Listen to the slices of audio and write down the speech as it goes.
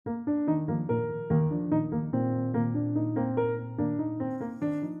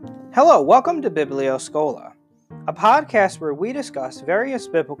Hello, welcome to Biblioscola, a podcast where we discuss various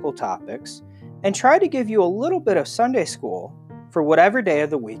biblical topics and try to give you a little bit of Sunday school for whatever day of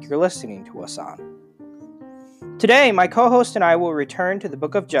the week you're listening to us on. Today, my co-host and I will return to the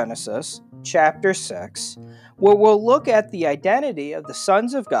book of Genesis, chapter 6, where we'll look at the identity of the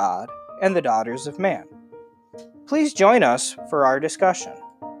sons of God and the daughters of man. Please join us for our discussion.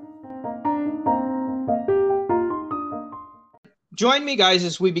 Join me, guys,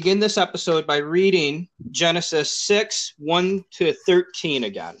 as we begin this episode by reading Genesis 6, 1 to 13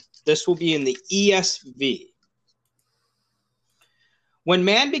 again. This will be in the ESV. When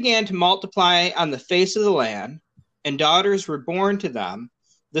man began to multiply on the face of the land, and daughters were born to them,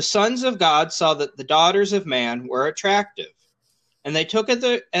 the sons of God saw that the daughters of man were attractive, and they took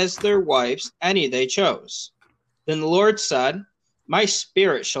as their wives any they chose. Then the Lord said, "My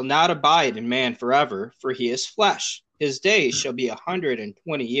spirit shall not abide in man forever, for he is flesh. His days shall be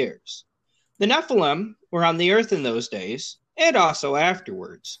 120 years. The Nephilim were on the earth in those days, and also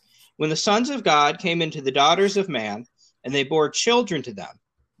afterwards, when the sons of God came into the daughters of man, and they bore children to them.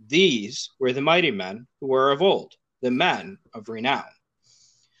 These were the mighty men who were of old, the men of renown.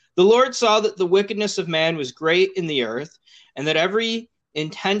 The Lord saw that the wickedness of man was great in the earth, and that every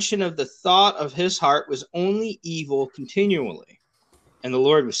intention of the thought of his heart was only evil continually. And the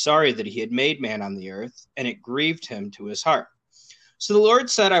Lord was sorry that he had made man on the earth, and it grieved him to his heart. So the Lord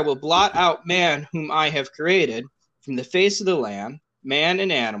said, I will blot out man whom I have created from the face of the land, man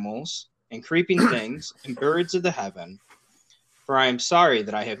and animals, and creeping things, and birds of the heaven, for I am sorry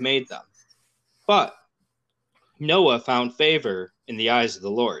that I have made them. But Noah found favor in the eyes of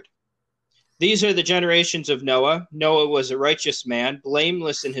the Lord. These are the generations of Noah. Noah was a righteous man,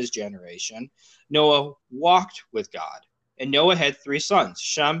 blameless in his generation. Noah walked with God. And Noah had 3 sons,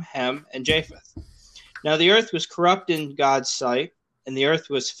 Shem, Ham, and Japheth. Now the earth was corrupt in God's sight, and the earth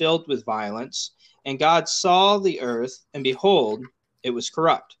was filled with violence. And God saw the earth, and behold, it was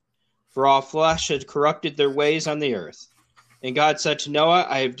corrupt, for all flesh had corrupted their ways on the earth. And God said to Noah,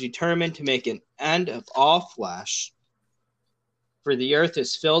 I have determined to make an end of all flesh, for the earth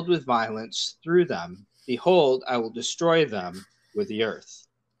is filled with violence through them. Behold, I will destroy them with the earth.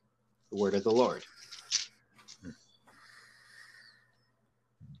 The word of the Lord.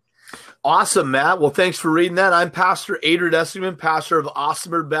 Awesome, Matt. Well, thanks for reading that. I'm Pastor Adrian Essigman, pastor of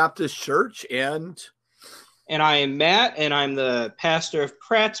Awesomer Baptist Church, and I am Matt, and I'm the pastor of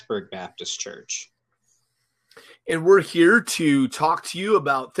Prattsburgh Baptist Church. And we're here to talk to you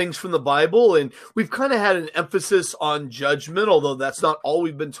about things from the Bible, and we've kind of had an emphasis on judgment, although that's not all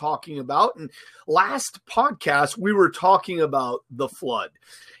we've been talking about. And last podcast, we were talking about the flood.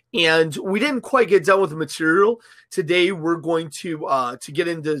 And we didn't quite get done with the material. Today, we're going to get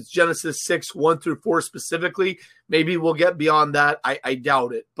into Genesis 6, 1 through 4 specifically. Maybe we'll get beyond that. I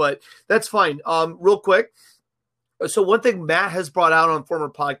doubt it, but that's fine. Real quick. So one thing Matt has brought out on former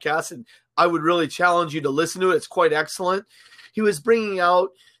podcasts, and I would really challenge you to listen to it. It's quite excellent. He was bringing out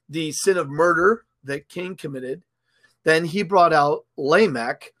the sin of murder that Cain committed. Then he brought out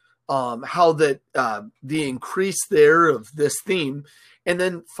Lamech, how that the increase there of this theme. And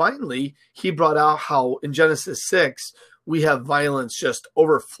then finally, he brought out how in Genesis 6, we have violence just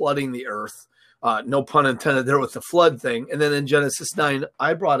over flooding the earth. No pun intended there with the flood thing. And then in Genesis 9,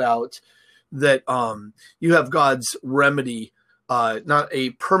 I brought out that you have God's remedy, not a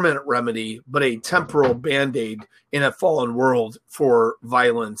permanent remedy, but a temporal Band-Aid in a fallen world for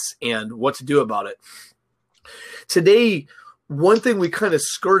violence and what to do about it. Today, one thing we kind of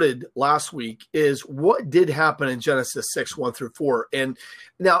skirted last week is what did happen in Genesis 6, 1 through 4. And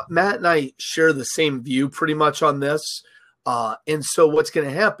now Matt and I share the same view pretty much on this. And so what's going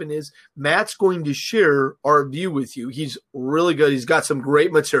to happen is Matt's going to share our view with you. He's really good. He's got some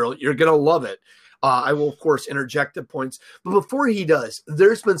great material. You're going to love it. I will, of course, interject at points. But before he does,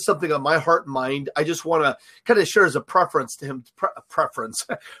 there's been something on my heart and mind. I just want to kind of share as a preface to him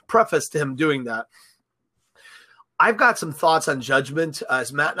doing that. I've got some thoughts on judgment.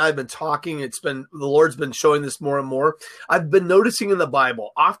 As Matt and I have been talking, the Lord's been showing this more and more. I've been noticing in the Bible,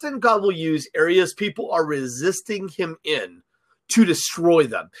 often God will use areas people are resisting him in to destroy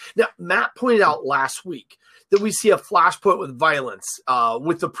them. Now, Matt pointed out last week that we see a flashpoint with violence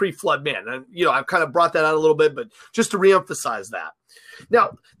with the pre-flood man. And, I've kind of brought that out a little bit, but just to reemphasize that.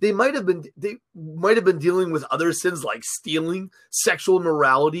 Now, they might have been dealing with other sins like stealing, sexual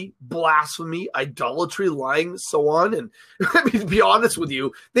immorality, blasphemy, idolatry, lying, so on. And I mean, to be honest with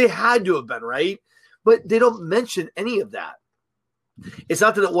you, they had to have been, right? But they don't mention any of that. It's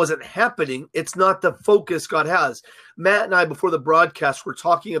not that it wasn't happening. It's not the focus God has. Matt and I, before the broadcast, were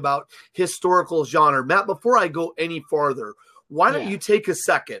talking about historical genre. Matt, before I go any farther, why don't you take a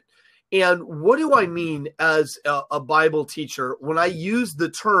second And what do I mean as a Bible teacher when I use the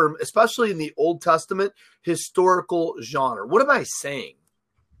term, especially in the Old Testament, historical genre? What am I saying?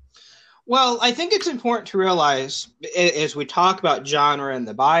 Well, I think it's important to realize as we talk about genre in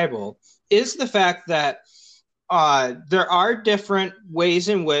the Bible is the fact that there are different ways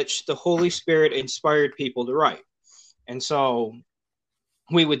in which the Holy Spirit inspired people to write. And so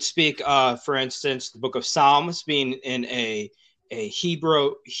we would speak, for instance, the book of Psalms being in a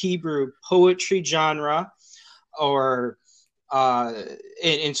Hebrew poetry genre, or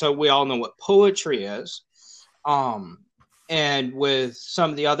and so we all know what poetry is. And with some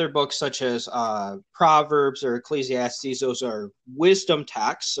of the other books, such as Proverbs or Ecclesiastes, those are wisdom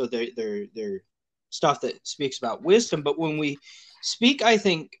texts, so they're stuff that speaks about wisdom. But when we speak, I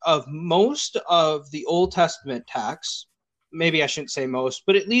think, of most of the Old Testament texts, maybe I shouldn't say most,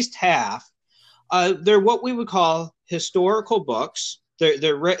 but at least half, they're what we would call historical books.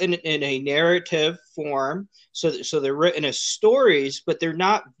 They're written in a narrative form, so they're written as stories, but they're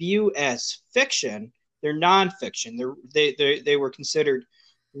not viewed as fiction. They're nonfiction. They were considered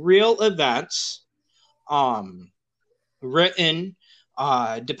real events, written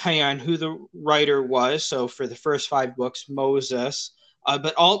depending on who the writer was. So for the first 5 books, Moses,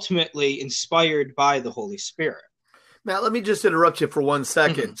 but ultimately inspired by the Holy Spirit. Matt, let me just interrupt you for 1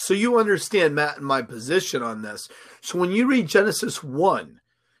 second. Mm-hmm. So you understand, Matt, and my position on this. So when you read Genesis 1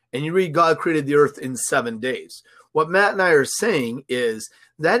 and you read God created the earth in 7 days, what Matt and I are saying is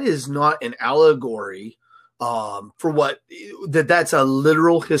that is not an allegory for that's a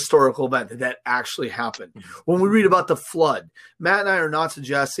literal historical event that actually happened. When we read about the flood, Matt and I are not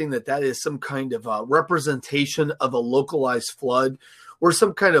suggesting that is some kind of representation of a localized flood or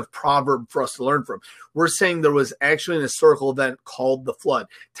some kind of proverb for us to learn from. We're saying there was actually an historical event called the flood.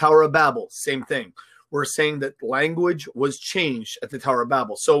 Tower of Babel, same thing. We're saying that language was changed at the Tower of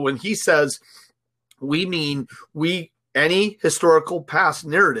Babel. So when he says we mean any historical past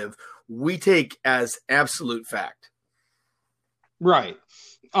narrative, we take as absolute fact. Right.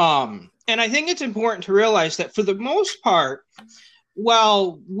 And I think it's important to realize that for the most part,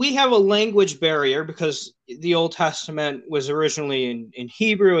 while we have a language barrier because the Old Testament was originally in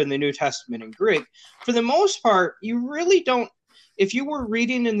Hebrew and the New Testament in Greek, for the most part, you really don't, if you were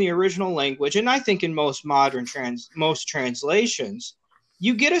reading in the original language, and I think in most most translations,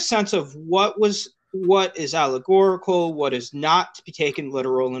 you get a sense of what is allegorical, what is not to be taken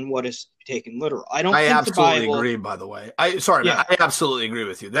literal, and what is to be taken literal. I absolutely agree, by the way. I absolutely agree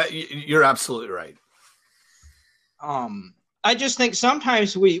with you. That you're absolutely right. I just think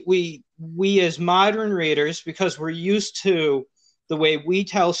sometimes we as modern readers, because we're used to the way we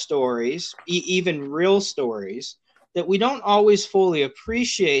tell stories, even real stories, that we don't always fully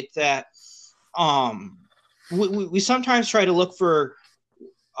appreciate that. We sometimes try to look for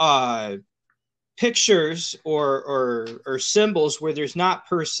pictures or symbols where there's not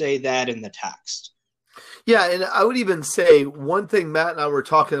per se that in the text. Yeah, and I would even say one thing Matt and I were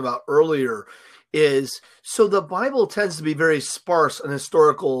talking about earlier is, so the Bible tends to be very sparse on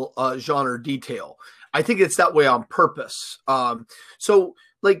historical genre detail. I think it's that way on purpose. So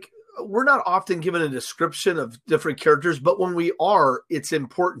we're not often given a description of different characters, but when we are, it's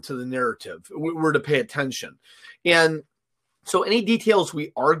important to the narrative. We're to pay attention. And so any details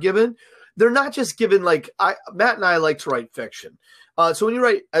we are given, they're not just given Matt and I like to write fiction. So when you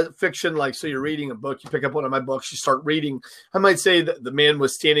write fiction, so you're reading a book, you pick up one of my books, you start reading. I might say that the man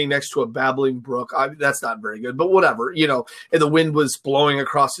was standing next to a babbling brook. That's not very good, but whatever, and the wind was blowing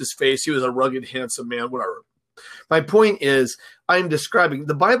across his face. He was a rugged, handsome man, whatever. My point is, I'm describing,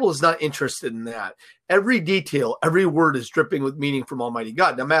 the Bible is not interested in that. Every detail, every word is dripping with meaning from Almighty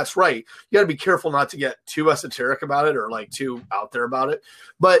God. Now, Matt's right. You got to be careful not to get too esoteric about it or too out there about it.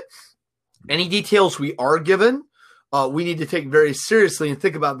 But any details we are given, we need to take very seriously and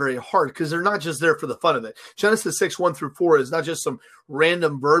think about very hard, because they're not just there for the fun of it. Genesis 6:1-4 is not just some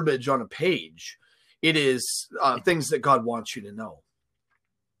random verbiage on a page. It is things that God wants you to know.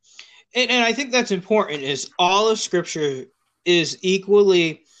 And I think that's important, is all of Scripture is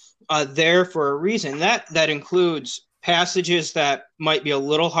equally there for a reason. That includes passages that might be a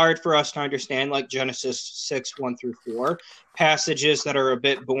little hard for us to understand, like Genesis 6:1-4, passages that are a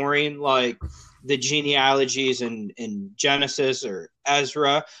bit boring, like the genealogies in Genesis or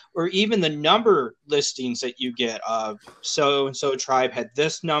Ezra, or even the number listings that you get of so-and-so tribe had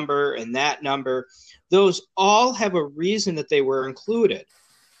this number and that number. Those all have a reason that they were included.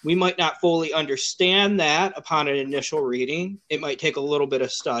 We might not fully understand that upon an initial reading. It might take a little bit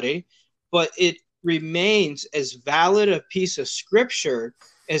of study, but it remains as valid a piece of Scripture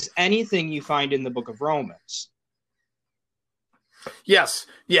as anything you find in the book of Romans. Yes,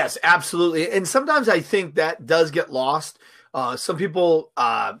 yes, absolutely. And sometimes I think that does get lost. Some people,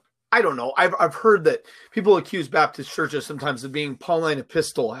 I don't know. I've heard that people accuse Baptist churches sometimes of being Pauline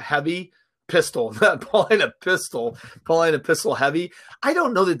epistle heavy. Pistol, not Pauline epistle heavy. I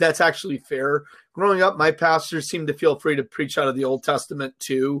don't know that that's actually fair. Growing up, my pastors seemed to feel free to preach out of the Old Testament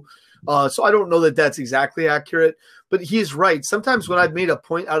too. So I don't know that that's exactly accurate, but he's right. Sometimes when I've made a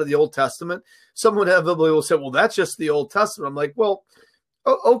point out of the Old Testament, someone inevitably will say, well, that's just the Old Testament. I'm like, well,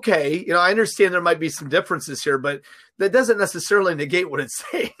 okay. You know, I understand there might be some differences here, but that doesn't necessarily negate what it's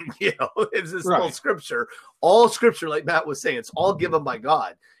saying. You know, it's this whole scripture. All scripture, like Matt was saying, it's all given by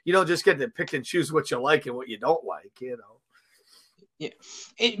God. You don't just get to pick and choose what you like and what you don't like, you know. Yeah.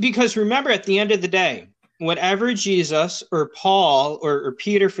 Because remember, at the end of the day, whatever Jesus or Paul or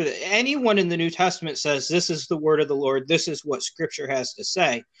Peter, anyone in the New Testament says, this is the word of the Lord, this is what scripture has to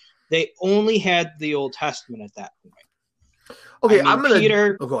say, they only had the Old Testament at that point. Okay, I'm going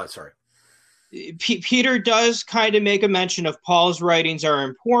to... Oh, go ahead, sorry. Peter does kind of make a mention of Paul's writings are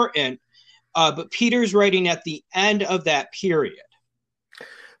important, but Peter's writing at the end of that period.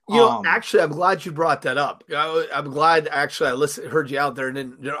 You know, actually, I'm glad you brought that up. I'm glad, actually, I heard you out there. And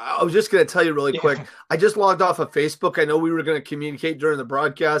then, you know, I was just going to tell you really quick. I just logged off of Facebook. I know we were going to communicate during the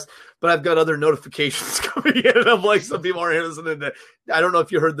broadcast, but I've got other notifications coming in. And I'm like, some people aren't listening to, I don't know if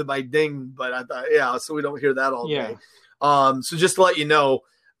you heard my ding, but I thought, so we don't hear that all day. So just to let you know,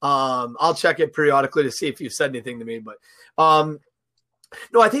 I'll check it periodically to see if you've said anything to me, but,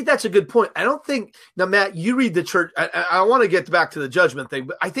 no, I think that's a good point. I don't think now, Matt, you read the church. I want to get back to the judgment thing,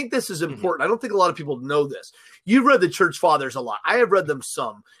 but I think this is important. I don't think a lot of people know this. You've read the church fathers a lot. I have read them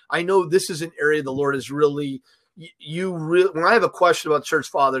some. I know this is an area the Lord is really, when I have a question about church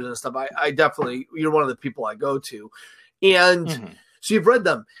fathers and stuff, I definitely, you're one of the people I go to. And so you've read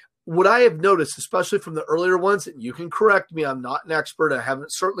them. What I have noticed, especially from the earlier ones, and you can correct me, I'm not an expert. I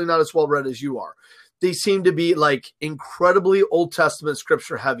haven't, certainly not as well read as you are. They seem to be like incredibly Old Testament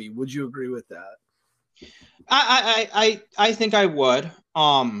scripture heavy. Would you agree with that? I think I would.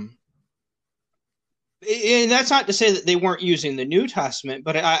 And that's not to say that they weren't using the New Testament,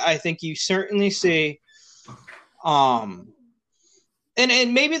 but I think you certainly see, and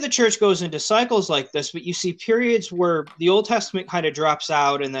maybe the church goes into cycles like this, but you see periods where the Old Testament kind of drops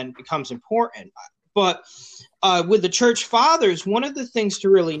out and then becomes important. But with the church fathers, one of the things to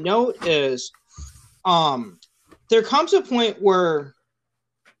really note is, there comes a point where,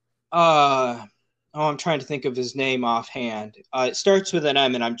 I'm trying to think of his name offhand. It starts with an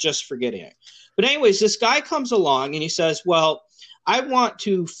M and I'm just forgetting it. But anyways, this guy comes along and he says, well, I want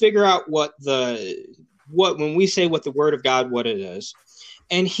to figure out when we say what the word of God, what it is.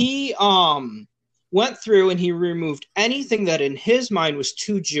 And he, went through and he removed anything that in his mind was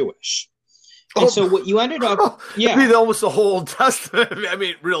too Jewish. And so what you ended up, I mean, almost the whole Old Testament. I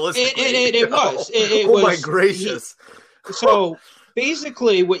mean, realistically, it was. My gracious! So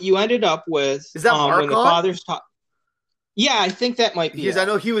basically, what you ended up with is that Mark when the fathers taught. Yeah, I think that might be. Because I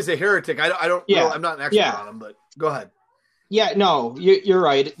know he was a heretic. I don't. Yeah, I'm not an expert on him, but go ahead. Yeah, no, you're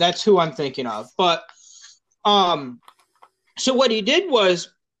right. That's who I'm thinking of. But so what he did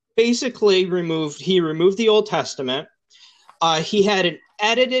was basically removed the Old Testament. He had an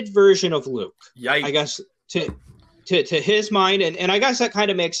edited version of Luke. Yikes. I guess to his mind, and I guess that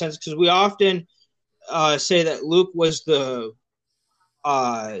kind of makes sense because we often say that Luke was the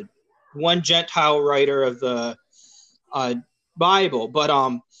one Gentile writer of the Bible,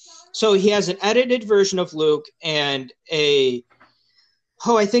 but so he has an edited version of Luke and I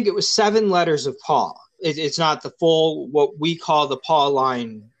think it was 7 letters of Paul. It's not the full what we call the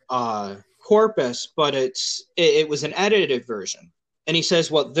Pauline corpus, but it was an edited version. And he says,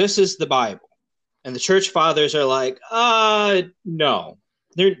 well, this is the Bible. And the church fathers are like, no.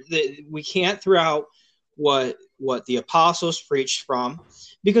 We can't throw out what the apostles preached from.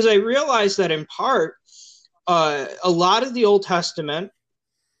 Because I realized that in part, a lot of the Old Testament,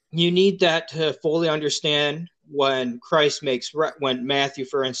 you need that to fully understand when Christ when Matthew,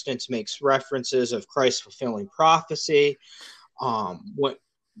 for instance, makes references of Christ fulfilling prophecy,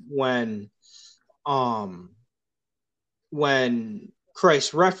 when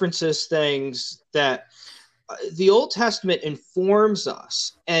Christ references things that the Old Testament informs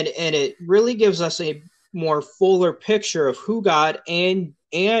us, and it really gives us a more fuller picture of who God and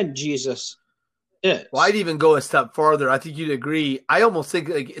Jesus is. Well, I'd even go a step farther. I think you'd agree. I almost think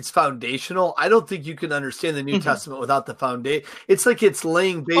like it's foundational. I don't think you can understand the New Testament without the foundation. It's like it's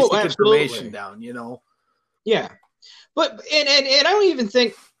laying basic information down, you know? Yeah. But, and I don't even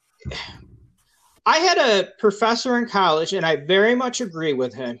think, I had a professor in college, and I very much agree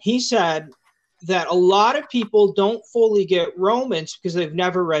with him. He said, that a lot of people don't fully get Romans because they've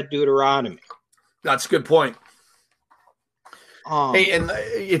never read Deuteronomy. That's a good point. Hey, and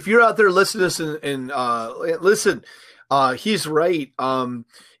if you're out there listening to this and listen, he's right.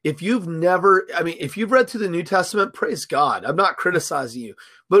 If you've read through the New Testament, praise God. I'm not criticizing you,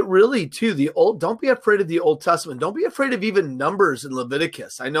 but really too, don't be afraid of the Old Testament. Don't be afraid of even Numbers and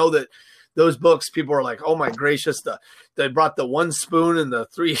Leviticus. I know that those books, people are like, oh my gracious, they brought the one spoon and the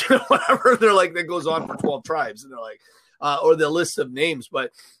three, whatever. They're like, that goes on for 12 tribes. And they're like, or the list of names.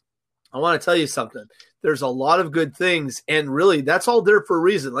 But I want to tell you something. There's a lot of good things. And really, that's all there for a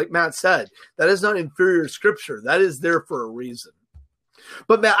reason. Like Matt said, that is not inferior scripture. That is there for a reason.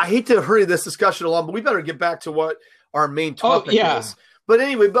 But Matt, I hate to hurry this discussion along, but we better get back to what our main topic is. But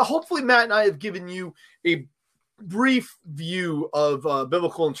anyway, hopefully Matt and I have given you a brief view of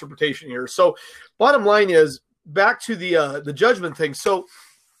biblical interpretation here. So bottom line is back to the judgment thing. So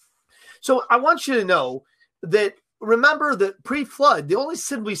I want you to know that, remember that pre-flood, the only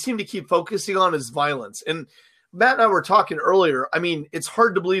sin we seem to keep focusing on is violence. And Matt and I were talking earlier. I mean, it's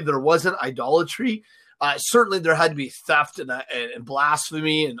hard to believe there wasn't idolatry. Certainly there had to be theft and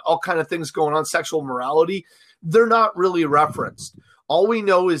blasphemy and all kind of things going on, sexual morality. They're not really referenced. All we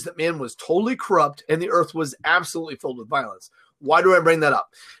know is that man was totally corrupt and the earth was absolutely filled with violence. Why do I bring that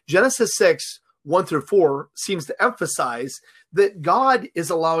up? Genesis 6, 1-4 seems to emphasize that God is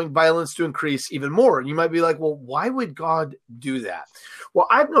allowing violence to increase even more. And you might be like, well, why would God do that? Well,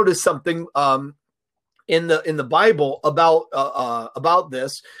 I've noticed something in the Bible about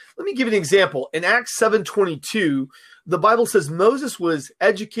this. Let me give you an example. In Acts 7:22, the Bible says Moses was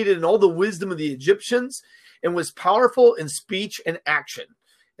educated in all the wisdom of the Egyptians and was powerful in speech and action.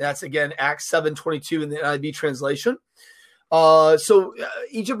 And that's, again, Acts 7:22 in the NIV translation. So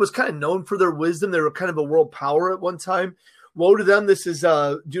Egypt was kind of known for their wisdom. They were kind of a world power at one time. Woe to them. This is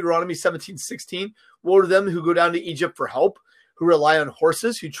Deuteronomy 17:16. Woe to them who go down to Egypt for help, who rely on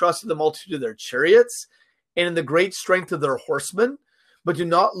horses, who trust in the multitude of their chariots and in the great strength of their horsemen, but do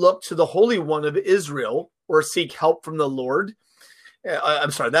not look to the Holy One of Israel or seek help from the Lord.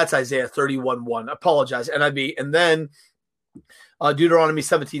 I'm sorry, that's Isaiah 31:1. Apologize, NIV. And then Deuteronomy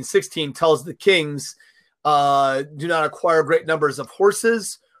 17:16 tells the kings, do not acquire great numbers of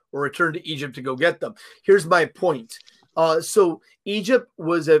horses or return to Egypt to go get them. Here's my point. So Egypt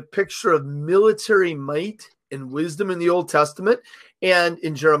was a picture of military might and wisdom in the Old Testament. And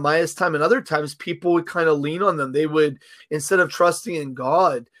in Jeremiah's time and other times, people would kind of lean on them. They would, instead of trusting in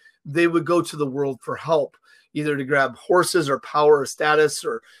God, they would go to the world for help, either to grab horses or power or status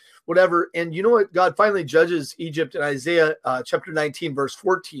or whatever. And you know what? God finally judges Egypt in Isaiah chapter 19, verse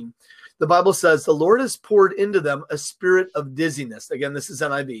 14. The Bible says, the Lord has poured into them a spirit of dizziness. Again, this is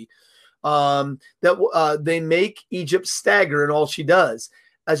NIV. That they make Egypt stagger in all she does,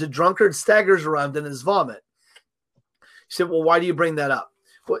 as a drunkard staggers around in his vomit. You said, well, why do you bring that up?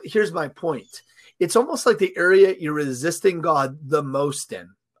 Well, here's my point. It's almost like the area you're resisting God the most in.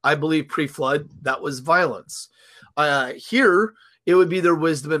 I believe pre-flood, that was violence. Here, it would be their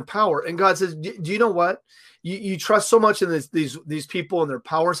wisdom and power. And God says, do you know what? You trust so much in these people and their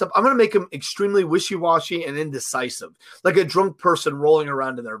power and stuff. I'm going to make them extremely wishy-washy and indecisive, like a drunk person rolling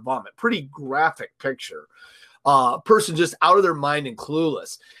around in their vomit. Pretty graphic picture. Person just out of their mind and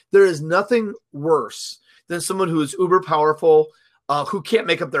clueless. There is nothing worse than someone who is uber powerful, who can't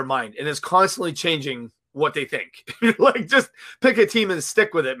make up their mind and is constantly changing what they think. Like, just pick a team and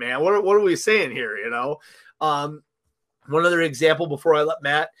stick with it, man. What are we saying here? You know, one other example before I let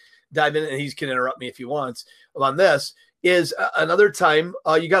Matt dive in, and he can interrupt me if he wants on this, is another time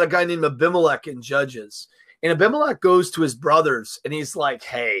you got a guy named Abimelech in Judges. And Abimelech goes to his brothers and he's like,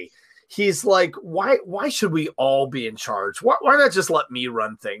 why should we all be in charge? Why not just let me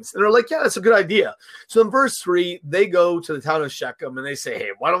run things? And they're like, yeah, that's a good idea. So in verse 3, they go to the town of Shechem and they say,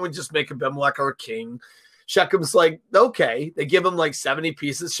 hey, why don't we just make Abimelech our king? Shechem's like, okay. They give him like 70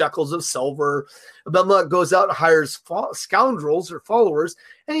 shekels of silver. Abimelech goes out and hires scoundrels or followers,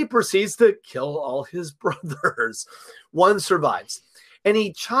 and he proceeds to kill all his brothers. One survives. And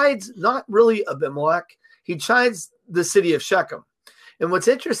he chides not really Abimelech. He chides the city of Shechem. And what's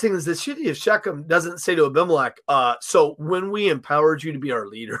interesting is the city of Shechem doesn't say to Abimelech, so when we empowered you to be our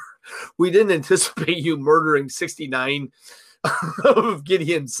leader, we didn't anticipate you murdering 69 of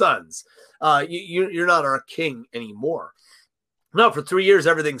Gideon's sons. You're not our king anymore. No, for 3 years,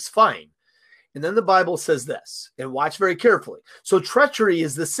 everything's fine. And then the Bible says this, and watch very carefully. So treachery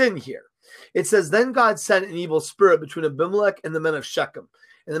is the sin here. It says, then God sent an evil spirit between Abimelech and the men of Shechem.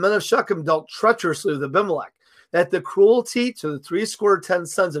 And the men of Shechem dealt treacherously with Abimelech, that the cruelty to the 70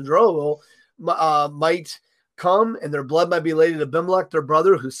 sons of Jeroboam might come and their blood might be laid at Abimelech, their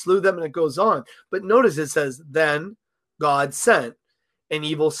brother, who slew them, and it goes on. But notice it says, then God sent an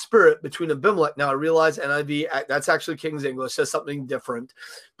evil spirit between Abimelech. Now I realize NIV, that's actually King's English, says something different,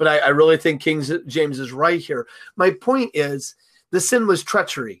 but I really think King James is right here. My point is the sin was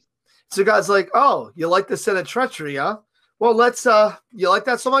treachery. So God's like, oh, you like the sin of treachery, huh? Well, let's you like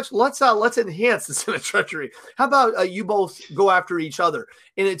that so much? Let's enhance the sin of treachery. How about you both go after each other?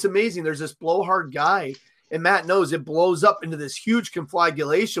 And it's amazing. There's this blowhard guy, and Matt knows it blows up into this huge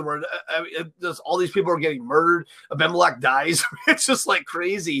conflagration where all these people are getting murdered. Abimelech dies. It's just like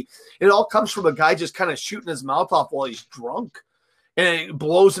crazy. It all comes from a guy just kind of shooting his mouth off while he's drunk, and it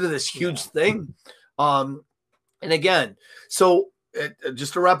blows into this huge thing. And again, so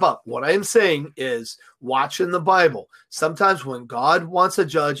just to wrap up, what I am saying is watch in the Bible. Sometimes when God wants to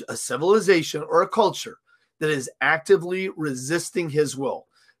judge a civilization or a culture that is actively resisting his will,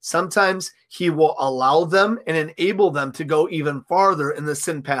 sometimes he will allow them and enable them to go even farther in the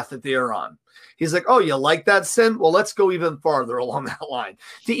sin path that they are on. He's like, oh, you like that sin? Well, let's go even farther along that line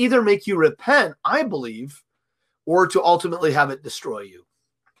to either make you repent, I believe, or to ultimately have it destroy you.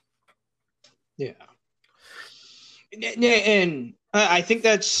 Yeah. And I think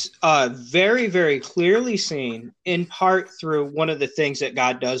that's very, very clearly seen in part through one of the things that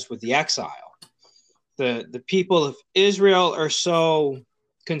God does with the exile. The people of Israel are so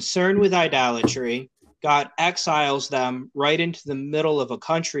concerned with idolatry, God exiles them right into the middle of a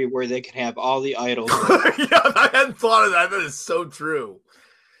country where they can have all the idols. Yeah, I hadn't thought of that. That is so true.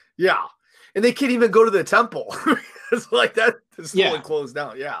 Yeah. And they can't even go to the temple. It's like that is totally closed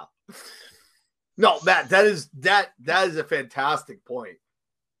down. Yeah. No, Matt, that is a fantastic point.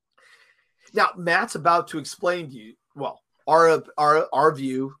 Now, Matt's about to explain to you, well, our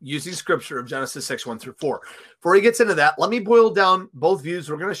view using scripture of Genesis 6:1-4. Before he gets into that, let me boil down both views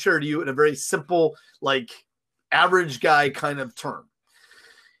we're going to share to you in a very simple, like average guy kind of term.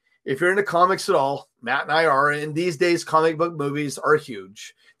 If you're into comics at all, Matt and I are, and these days comic book movies are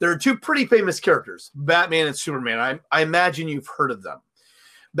huge. There are two pretty famous characters, Batman and Superman. I imagine you've heard of them.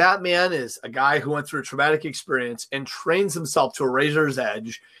 Batman is a guy who went through a traumatic experience and trains himself to a razor's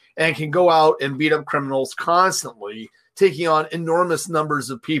edge and can go out and beat up criminals constantly, taking on enormous numbers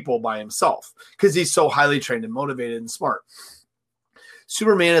of people by himself because he's so highly trained and motivated and smart.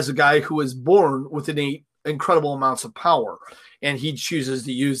 Superman is a guy who was born with innate incredible amounts of power, and he chooses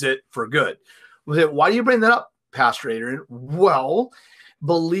to use it for good. Why do you bring that up, Pastor Adrian? Well,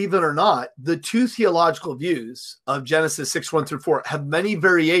 believe it or not, the two theological views of Genesis 6:1-4 have many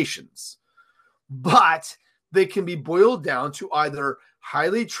variations, but they can be boiled down to either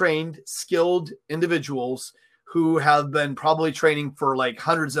highly trained, skilled individuals who have been probably training for like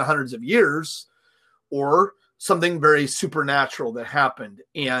hundreds and hundreds of years, or something very supernatural that happened.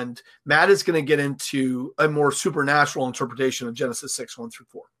 And Matt is going to get into a more supernatural interpretation of Genesis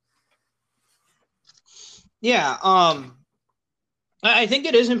 6:1-4. Yeah. I think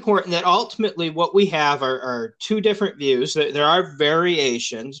it is important that ultimately what we have are two different views. There are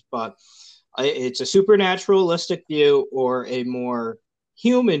variations, but it's a supernaturalistic view or a more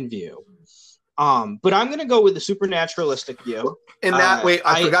human view. But I'm going to go with the supernaturalistic view. And Matt, wait,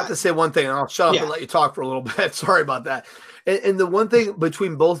 I forgot to say one thing, and I'll shut up and let you talk for a little bit. Sorry about that. And the one thing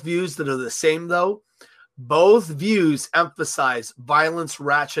between both views that are the same, though, both views emphasize violence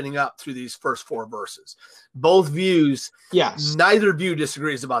ratcheting up through these first four verses. Both views, yes. Neither view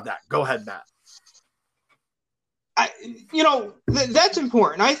disagrees about that. Go ahead, Matt. That's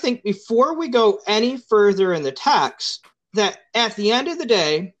important. I think before we go any further in the text, that at the end of the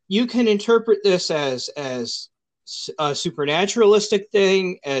day, you can interpret this as a supernaturalistic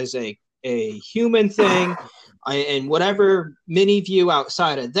thing, as a human thing, and whatever mini view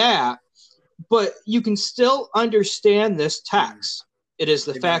outside of that. But you can still understand this text. It is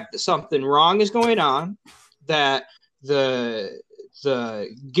the fact that something wrong is going on, that the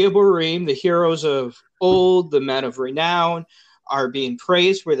Gibborim, the heroes of old, the men of renown, are being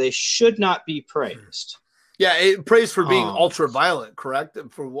praised where they should not be praised. Yeah, praised for being ultra violent, correct?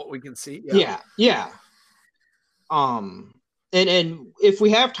 For what we can see. Yeah. And if we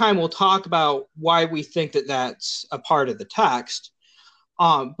have time, we'll talk about why we think that that's a part of the text.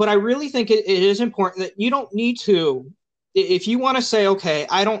 But I really think it is important that you don't need to, if you want to say, okay,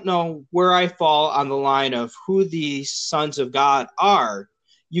 I don't know where I fall on the line of who the sons of God are,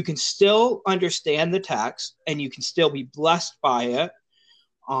 you can still understand the text and you can still be blessed by it.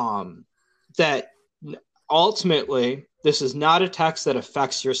 That ultimately, this is not a text that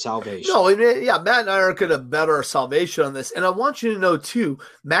affects your salvation. No, Matt and I are going to bet our salvation on this. And I want you to know, too,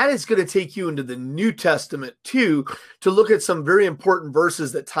 Matt is going to take you into the New Testament, too, to look at some very important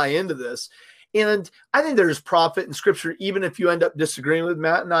verses that tie into this. And I think there's profit in Scripture, even if you end up disagreeing with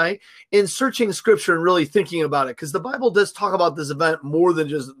Matt and I, in searching Scripture and really thinking about it, because the Bible does talk about this event more than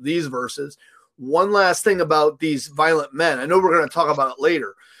just these verses. One last thing about these violent men. I know we're going to talk about it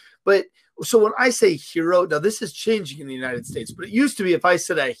later, but so when I say hero, now this is changing in the United States, but it used to be if I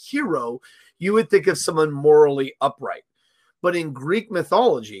said a hero, you would think of someone morally upright. But in Greek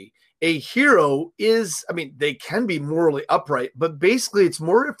mythology, a hero is, I mean, they can be morally upright, but basically it's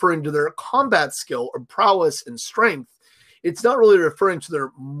more referring to their combat skill or prowess and strength. It's not really referring to their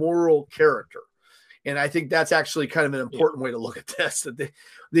moral character. And I think that's actually kind of an important way to look at this, that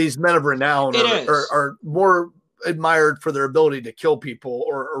these men of renown are more admired for their ability to kill people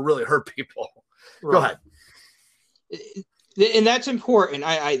or really hurt people. Right. Go ahead. And that's important.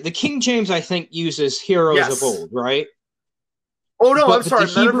 The King James, I think, uses heroes of old, right? Oh, no, I'm sorry.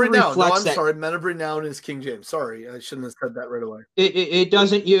 Men of renown. No, I'm sorry. Men of renown is King James. Sorry, I shouldn't have said that right away. It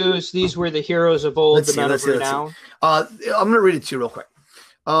doesn't use these were the heroes of old, the men of renown. I'm going to read it to you real quick.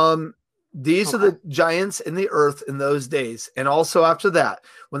 These are the giants in the earth in those days. And also after that,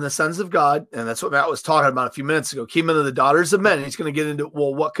 when the sons of God, and that's what Matt was talking about a few minutes ago, came into the daughters of men. And he's going to get into,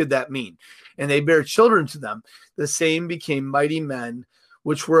 well, what could that mean? And they bear children to them. The same became mighty men,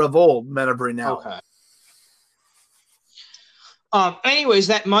 which were of old, men of renown. Okay. Anyways,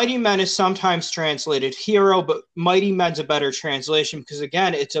 that mighty men is sometimes translated hero, but mighty men's a better translation because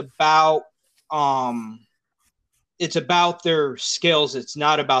again, it's about their skills. It's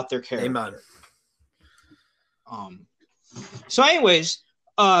not about their character. Amen. So anyways,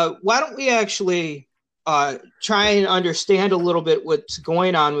 why don't we actually try and understand a little bit what's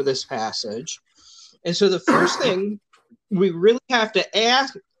going on with this passage? And so the first thing we really have to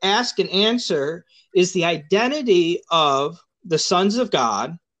ask and answer is the identity of the sons of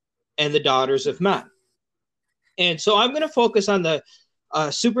God and the daughters of men. And so I'm going to focus on the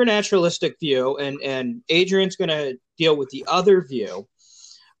supernaturalistic view, and Adrian's going to deal with the other view.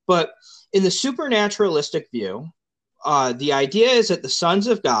 But in the supernaturalistic view, the idea is that the sons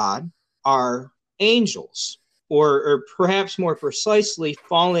of God are angels, or perhaps more precisely,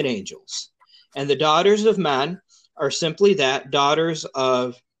 fallen angels. And the daughters of men are simply that, daughters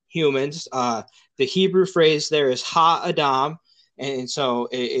of humans. The Hebrew phrase there is ha-adam, and so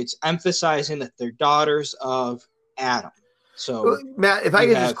it's emphasizing that they're daughters of Adam. So, Matt, if I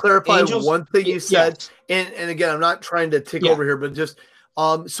could just clarify one thing you said, and again, I'm not trying to take over here, but just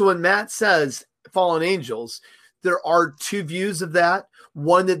so when Matt says fallen angels, there are two views of that.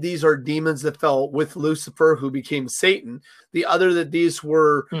 One, that these are demons that fell with Lucifer, who became Satan. The other, that these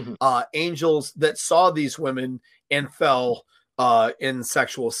were angels that saw these women and fell in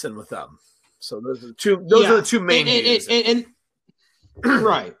sexual sin with them. So those are the two main views.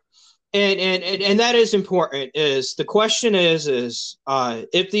 Right. And that is important. Is the question is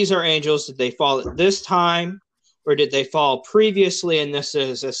if these are angels, did they fall at this time or did they fall previously? And this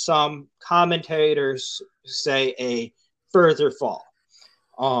is, as some commentators say, a further fall.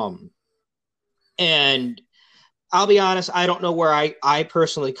 And I'll be honest, I don't know where I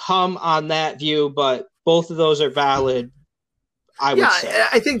personally come on that view, but both of those are valid. I would say.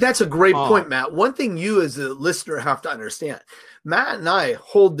 I think that's a great point, Matt. One thing you as a listener have to understand, Matt and I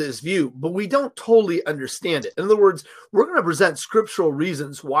hold this view, but we don't totally understand it. In other words, we're going to present scriptural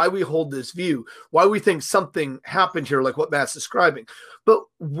reasons why we hold this view, why we think something happened here, like what Matt's describing. But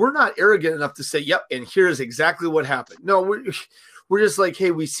we're not arrogant enough to say, yep, and here's exactly what happened. No, we're just like,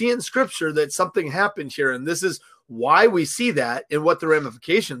 hey, we see in scripture that something happened here, and this is why we see that and what the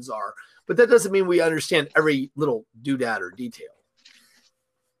ramifications are. But that doesn't mean we understand every little doodad or detail.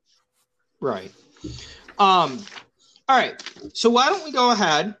 Right. All right. So why don't we go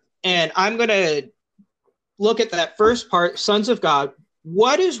ahead and I'm going to look at that first part, sons of God.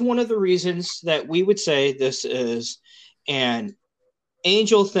 What is one of the reasons that we would say this is an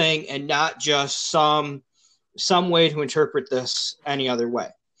angel thing and not just some way to interpret this any other way?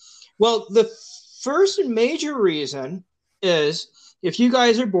 Well, the first and major reason is, if you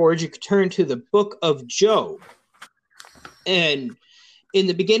guys are bored, you could turn to the book of Job. And in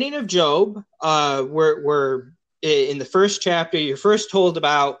the beginning of Job, we're in the first chapter, you're first told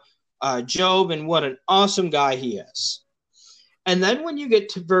about Job and what an awesome guy he is. And then when you get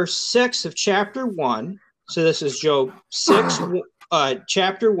to verse 6 of chapter 1, so this is Job 6,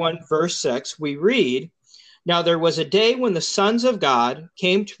 chapter 1, verse 6, we read, "Now there was a day when the sons of God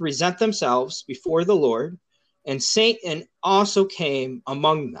came to present themselves before the Lord, and Satan also came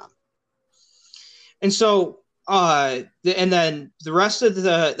among them." And so, and then the rest of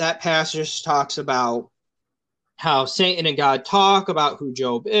that passage talks about how Satan and God talk about who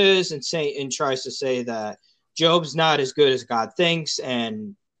Job is, and Satan tries to say that Job's not as good as God thinks,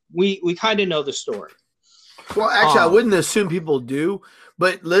 and we kind of know the story. Well, actually, I wouldn't assume people do.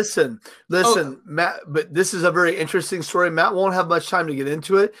 But listen, Matt, but this is a very interesting story. Matt won't have much time to get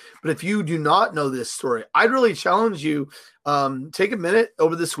into it. But if you do not know this story, I'd really challenge you, take a minute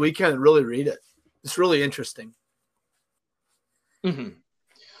over this weekend and really read it. It's really interesting. Mm-hmm.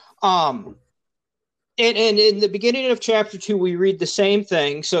 And in the beginning of chapter 2, we read the same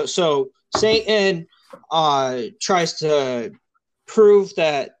thing. So Satan tries to prove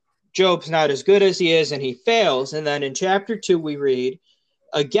that Job's not as good as he is, and he fails. And then in chapter 2, we read,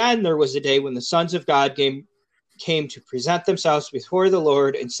 again, there was a day when the sons of God came to present themselves before the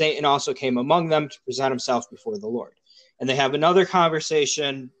Lord, and Satan also came among them to present himself before the Lord. And they have another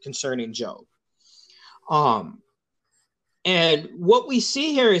conversation concerning Job. And what we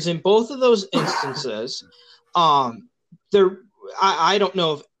see here is in both of those instances, I don't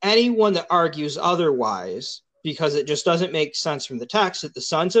know of anyone that argues otherwise, because it just doesn't make sense from the text, that the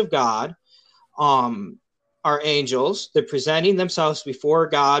sons of God are angels. They're presenting themselves before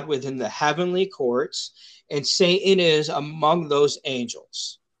God within the heavenly courts, and Satan is among those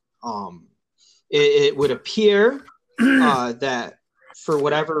angels. It would appear that for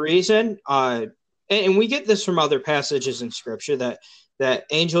whatever reason, and we get this from other passages in Scripture, that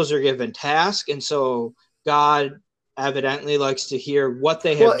angels are given tasks, and so God evidently likes to hear what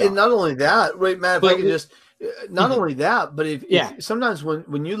they have done. And not only that, wait, Matt, if I could just, not only that, but if sometimes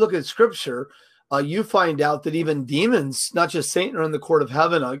when you look at Scripture, you find out that even demons, not just Satan, are in the court of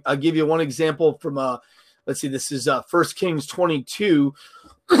heaven. I'll give you one example from, let's see, this is 1 Kings 22,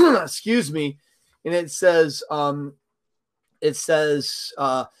 excuse me, and it says,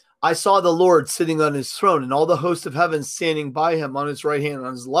 I saw the Lord sitting on his throne, and all the host of heaven standing by him on his right hand and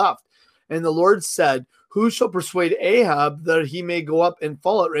on his left. And the Lord said, who shall persuade Ahab that he may go up and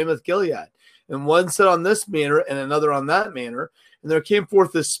fall at Ramoth Gilead? And one said on this manner, and another on that manner. And there came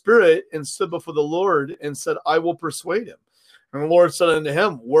forth the Spirit and stood before the Lord and said, I will persuade him. And the Lord said unto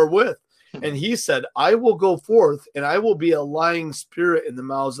him, wherewith? And he said, I will go forth, and I will be a lying spirit in the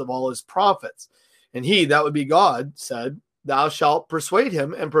mouths of all his prophets. And he, that would be God, said, thou shalt persuade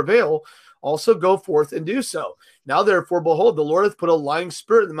him and prevail. Also go forth and do so. Now, therefore, behold, the Lord hath put a lying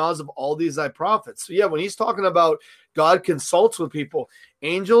spirit in the mouths of all these thy prophets. So, when he's talking about God consults with people,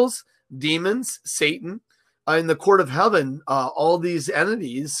 angels, demons, Satan, in the court of heaven, all these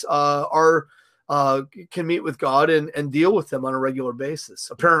entities can meet with God and deal with them on a regular basis,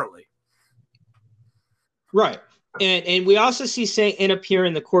 apparently. Right. And we also see Satan appear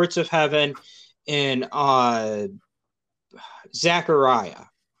in the courts of heaven in Zechariah.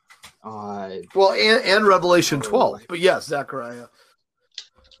 And Revelation 12, but yes, Zechariah.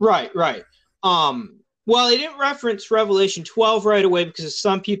 Right. Well, they didn't reference Revelation 12 right away because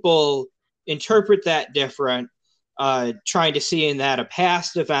some people interpret that different, trying to see in that a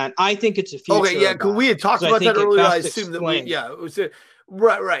past event. I think it's a future event. Okay, yeah, because we had talked about that earlier. I assume that it was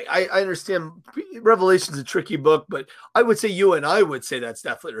right. I understand Revelation's a tricky book, but I would say you and I would say that's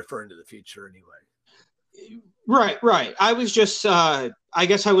definitely referring to the future anyway. Right. I was just, I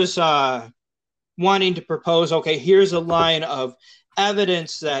guess I was wanting to propose, okay, here's a line of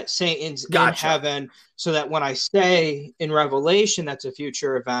evidence that Satan's in heaven, so that when I say in Revelation that's a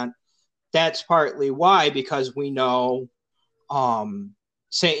future event, that's partly why, because we know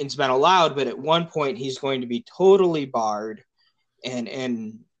Satan's been allowed, but at one point he's going to be totally barred,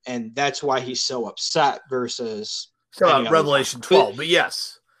 and that's why he's so upset versus Revelation 12. But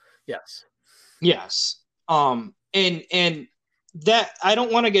yes. And that I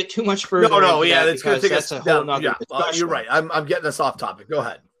don't want to get too much further. No, yeah, that's going to take us a whole nother discussion. You're right. I'm getting us off topic. Go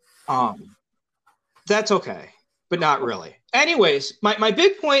ahead. That's okay, but not really. Anyways, my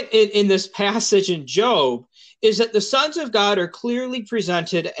big point in this passage in Job is that the sons of God are clearly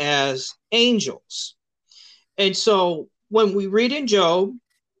presented as angels. And so when we read in Job,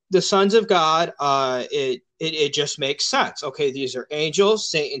 the sons of God, it just makes sense. Okay, these are angels,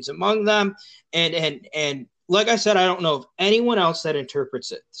 Satan's among them. And like I said, I don't know of anyone else that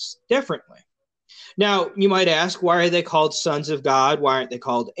interprets it differently. Now, you might ask, why are they called sons of God? Why aren't they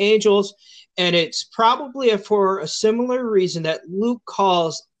called angels? And it's probably for a similar reason that Luke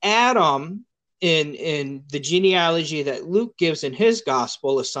calls Adam in the genealogy that Luke gives in his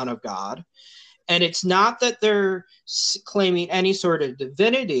gospel a son of God. And it's not that they're claiming any sort of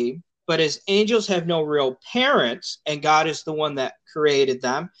divinity, but as angels have no real parents, and God is the one that created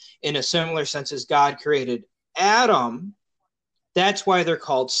them, in a similar sense as God created Adam, that's why they're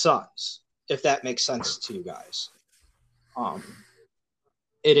called sons, if that makes sense to you guys.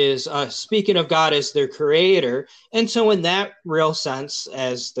 It is speaking of God as their creator, and so in that real sense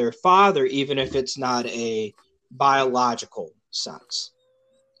as their father, even if it's not a biological sense.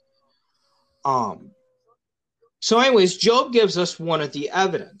 So anyways, Job gives us one of the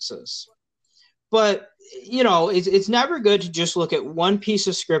evidences. But, you know, it's never good to just look at one piece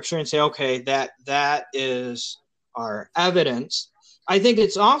of scripture and say, okay, that is our evidence. I think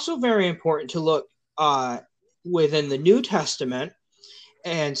it's also very important to look within the New Testament,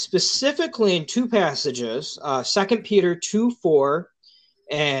 and specifically in two passages, 2 Peter 2:4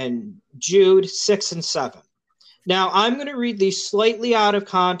 and Jude 6 and 7. Now, I'm going to read these slightly out of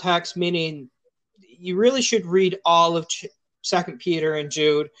context, meaning you really should read all of 2 Peter and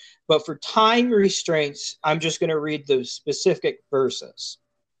Jude, but for time restraints, I'm just going to read the specific verses.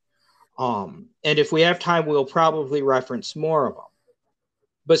 And if we have time, we'll probably reference more of them.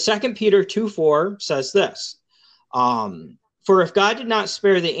 But 2 Peter 2:4 says this, for if God did not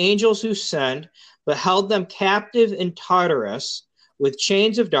spare the angels who sinned, but held them captive in Tartarus with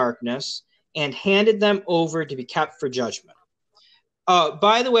chains of darkness, and handed them over to be kept for judgment.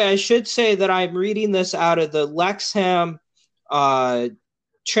 By the way, I should say that I'm reading this out of the Lexham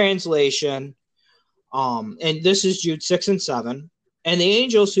translation, and this is Jude 6 and 7. And the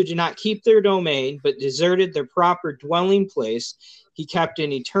angels who did not keep their domain, but deserted their proper dwelling place, he kept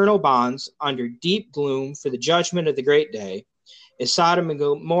in eternal bonds under deep gloom for the judgment of the great day, as Sodom and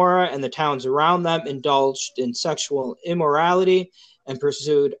Gomorrah and the towns around them indulged in sexual immorality and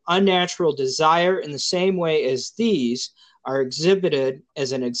pursued unnatural desire in the same way as these are exhibited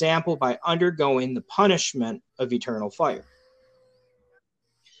as an example by undergoing the punishment of eternal fire.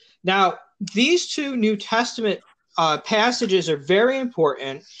 Now, these two New Testament passages are very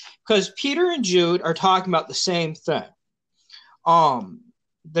important because Peter and Jude are talking about the same thing.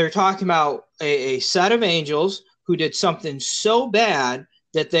 They're talking about a set of angels who did something so bad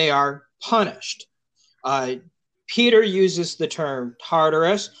that they are punished. Peter uses the term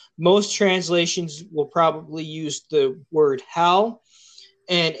Tartarus. Most translations will probably use the word hell.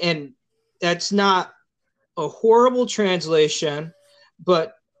 And that's not a horrible translation,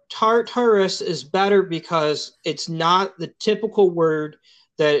 but Tartarus is better because it's not the typical word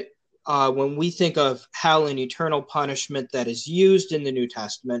that when we think of hell and eternal punishment that is used in the New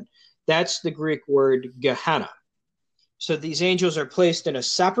Testament. That's the Greek word Gehenna. So these angels are placed in a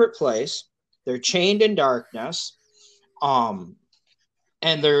separate place. They're chained in darkness. And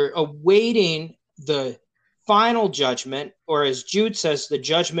they're awaiting the final judgment, or as Jude says, the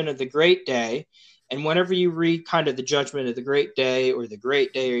judgment of the great day. And whenever you read kind of the judgment of the great day, or the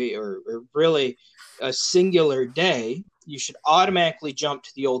great day, or really a singular day, you should automatically jump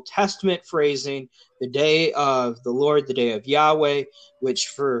to the Old Testament phrasing, the day of the Lord, the day of Yahweh, which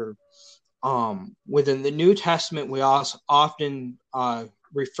for within the New Testament, we also often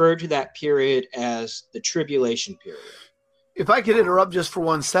refer to that period as the tribulation period. If I could interrupt just for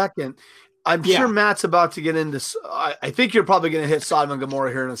 1 second, I'm sure Matt's about to get into, I think you're probably going to hit Sodom and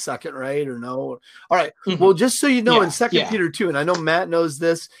Gomorrah here in a second, right? Or no? All right. Mm-hmm. Well, just so you know, in 2 Peter 2, and I know Matt knows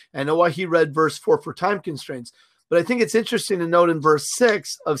this, I know why he read verse 4 for time constraints, but I think it's interesting to note in verse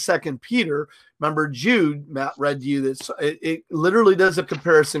 6 of 2 Peter, remember Jude, Matt read to you this, it literally does a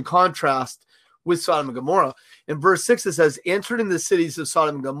comparison contrast with Sodom and Gomorrah. In verse 6, it says, entered in the cities of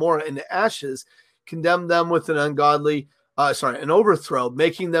Sodom and Gomorrah into ashes, condemned them with an overthrow,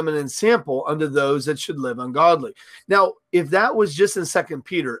 making them an ensample unto those that should live ungodly. Now, if that was just in 2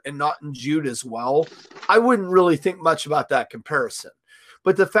 Peter and not in Jude as well, I wouldn't really think much about that comparison.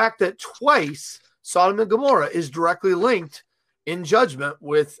 But the fact that twice Sodom and Gomorrah is directly linked in judgment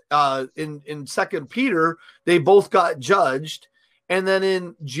with in 2 Peter, they both got judged. And then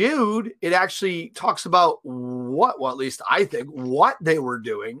in Jude, it actually talks about at least I think, what they were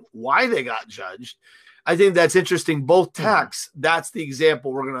doing, why they got judged. I think that's interesting. Both texts, that's the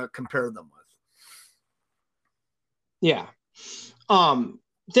example we're going to compare them with. Yeah.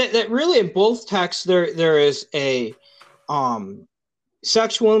 That really in both texts, there is a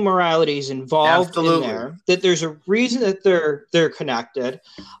sexual immorality is involved in there, that there's a reason that they're connected.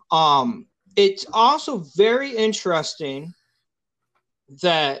 It's also very interesting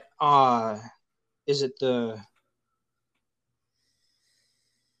that is it the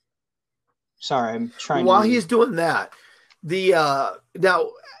sorry, I'm trying while he's doing that, the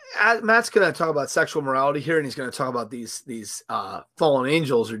now Matt's going to talk about sexual morality here, and he's going to talk about these fallen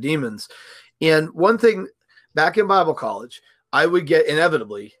angels or demons. And one thing, back in Bible college, I would get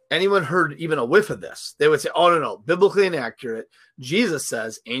inevitably, anyone heard even a whiff of this, they would say, oh, no, biblically inaccurate. Jesus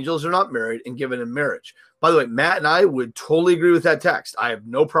says angels are not married and given in marriage. By the way, Matt and I would totally agree with that text. I have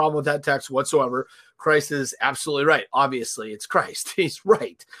no problem with that text whatsoever. Christ is absolutely right. Obviously, it's Christ. He's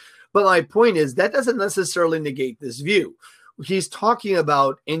right. But my point is that doesn't necessarily negate this view. He's talking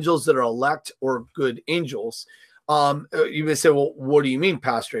about angels that are elect or good angels. You may say, well, what do you mean,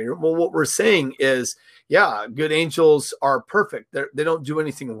 Pastor? Well, what we're saying is, yeah, good angels are perfect. They don't do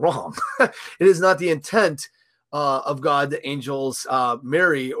anything wrong. It is not the intent of God that angels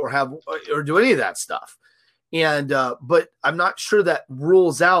marry or have or do any of that stuff. And but I'm not sure that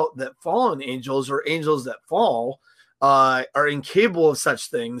rules out that fallen angels or angels that fall are incapable of such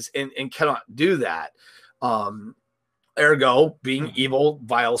things and cannot do that. Ergo, being evil,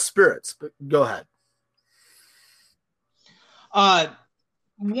 vile spirits. But go ahead.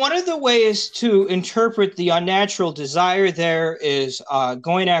 One of the ways to interpret the unnatural desire there is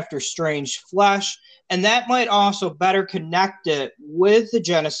going after strange flesh, and that might also better connect it with the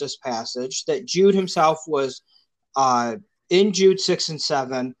Genesis passage that Jude himself was in Jude 6 and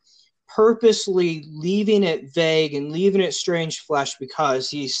 7, purposely leaving it vague and leaving it strange flesh, because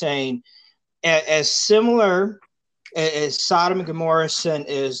he's saying as similar as Sodom and Gomorrah sin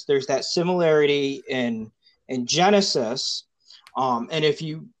is, there's that similarity in Genesis. And if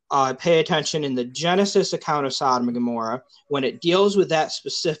you pay attention in the Genesis account of Sodom and Gomorrah, when it deals with that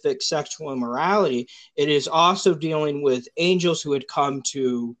specific sexual immorality, it is also dealing with angels who had come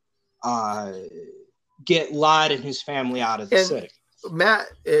to get Lot and his family out of the city. Matt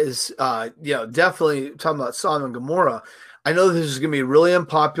is, definitely talking about Sodom and Gomorrah. I know this is going to be really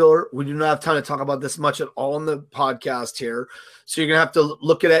unpopular. We do not have time to talk about this much at all in the podcast here. So you're going to have to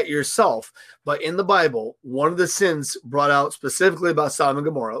look at it yourself. But in the Bible, one of the sins brought out specifically about Sodom and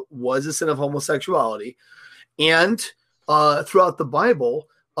Gomorrah was the sin of homosexuality. And throughout the Bible,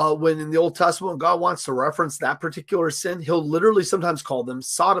 when in the Old Testament, God wants to reference that particular sin, he'll literally sometimes call them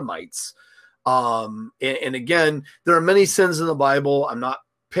sodomites. And again, there are many sins in the Bible. I'm not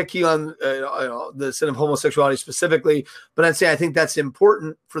picky on the sin of homosexuality specifically, but I'd say I think that's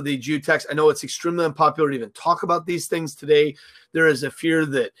important for the Jude text. I know it's extremely unpopular to even talk about these things today. There is a fear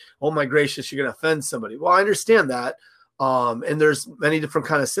that, oh my gracious, you're going to offend somebody. Well, I understand that. And there's many different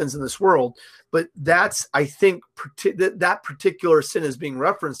kind of sins in this world, but that's, I think, that particular sin is being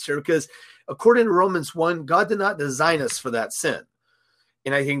referenced here because according to Romans 1, God did not design us for that sin.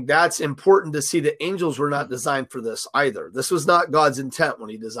 And I think that's important to see that angels were not designed for this either. This was not God's intent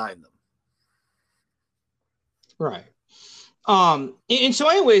when he designed them. Right. And so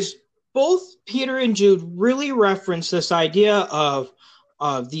anyways, both Peter and Jude really reference this idea of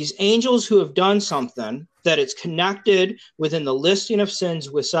these angels who have done something, that it's connected within the listing of sins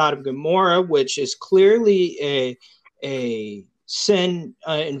with Sodom and Gomorrah, which is clearly a sin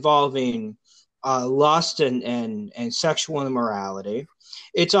involving lust and sexual immorality.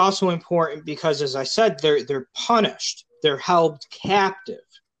 It's also important because, as I said, they're punished. They're held captive.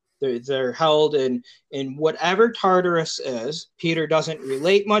 They're held in whatever Tartarus is. Peter doesn't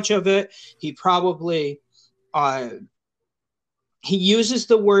relate much of it. He probably he uses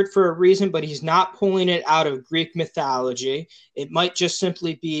the word for a reason, but he's not pulling it out of Greek mythology. It might just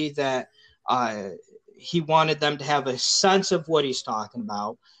simply be that he wanted them to have a sense of what he's talking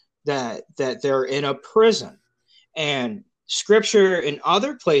about, that they're in a prison. And Scripture in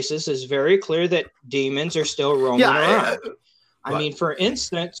other places is very clear that demons are still roaming around. I mean, for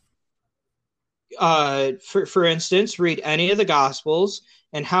instance, read any of the Gospels,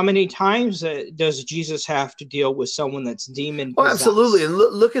 and how many times does Jesus have to deal with someone that's demon possessed? Oh, absolutely. And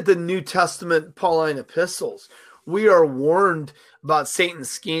look at the New Testament Pauline epistles. We are warned about Satan's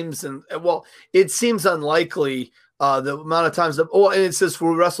schemes, and well, it seems unlikely. The amount of times and it says,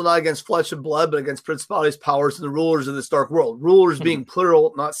 for we wrestle not against flesh and blood, but against principalities, powers, and the rulers of this dark world. Rulers being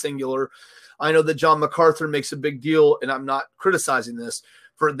plural, not singular. I know that John MacArthur makes a big deal, and I'm not criticizing this,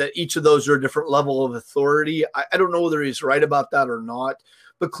 for that each of those are a different level of authority. I don't know whether he's right about that or not,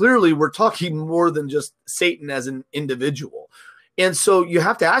 but clearly we're talking more than just Satan as an individual. And so you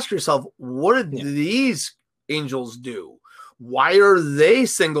have to ask yourself, what did these angels do? Why are they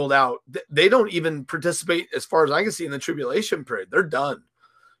singled out? They don't even participate, as far as I can see, in the tribulation period. They're done.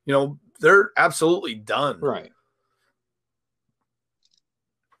 They're absolutely done. Right.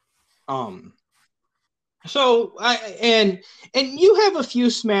 So and you have a few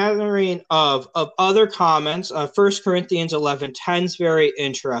smattering of other comments. 1 Corinthians 11:10 is very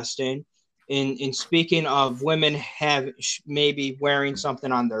interesting in speaking of women maybe wearing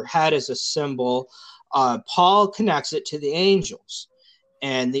something on their head as a symbol. Paul connects it to the angels,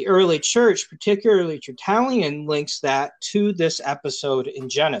 and the early church, particularly Tertullian, links that to this episode in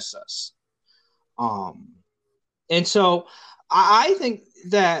Genesis. And so I think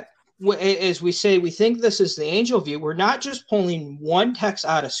that, as we say, we think this is the angel view. We're not just pulling one text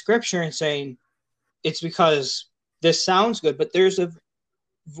out of Scripture and saying it's because this sounds good, but there's a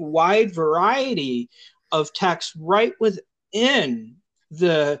wide variety of texts right within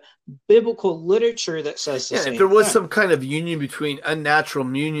the biblical literature that says the same if there was thing. some kind of union between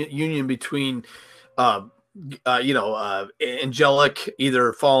unnatural union between angelic,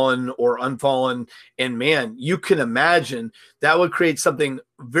 either fallen or unfallen, and man, you can imagine that would create something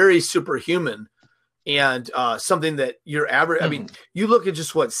very superhuman, and something that your average, I mean, you look at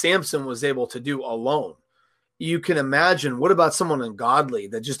just what Samson was able to do alone. You can imagine, what about someone ungodly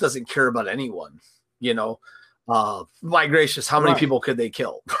that just doesn't care about anyone? My gracious, how many people could they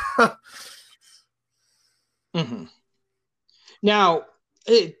kill? Now,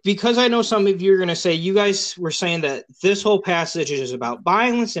 because I know some of you are going to say, you guys were saying that this whole passage is about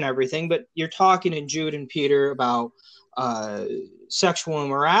violence and everything, but you're talking in Jude and Peter about sexual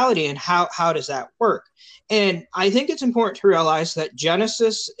immorality, and how does that work? And I think it's important to realize that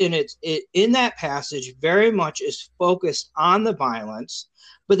Genesis in that passage very much is focused on the violence,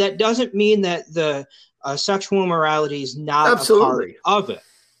 but that doesn't mean that the sexual immorality is not a part of it.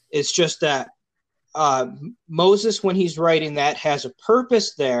 It's just that Moses, when he's writing that, has a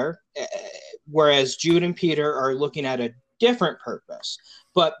purpose there, whereas Jude and Peter are looking at a different purpose.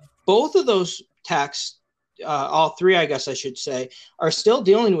 But both of those texts, all three, I guess I should say, are still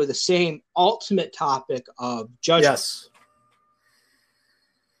dealing with the same ultimate topic of judgment. Yes.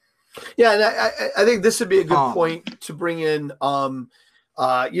 Yeah, and I think this would be a good point to bring in. I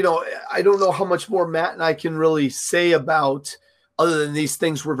don't know how much more Matt and I can really say about, other than these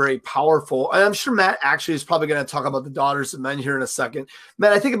things were very powerful. And I'm sure Matt actually is probably going to talk about the daughters of men here in a second.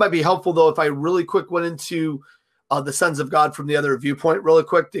 Matt, I think it might be helpful, though, if I really quick went into the sons of God from the other viewpoint really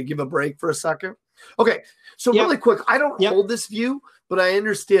quick to give a break for a second. Okay, so really quick, I don't hold this view, but I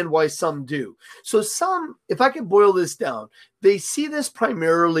understand why some do. So some, if I can boil this down, they see this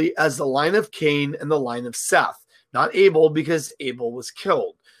primarily as the line of Cain and the line of Seth, not Abel, because Abel was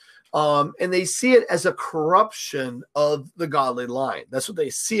killed. And they see it as a corruption of the godly line. That's what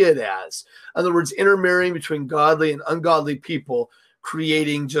they see it as. In other words, intermarrying between godly and ungodly people,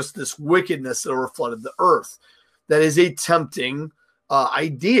 creating just this wickedness that overflooded the earth. That is a tempting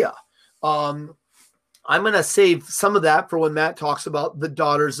idea. I'm going to save some of that for when Matt talks about the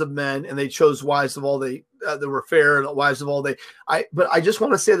daughters of men, and they chose wives of all they were fair, and wives of all they. But I just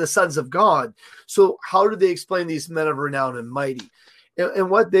want to say the sons of God. So how do they explain these men of renown and mighty? And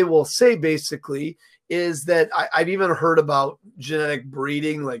what they will say basically is that I've even heard about genetic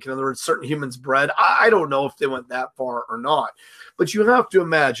breeding, like in other words, certain humans bred. I don't know if they went that far or not, but you have to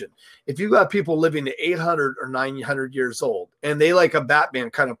imagine if you got people living to 800 or 900 years old, and they, like a Batman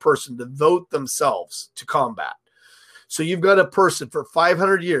kind of person, devote themselves to combat. So you've got a person for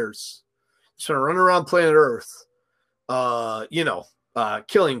 500 years that's going to run around planet Earth,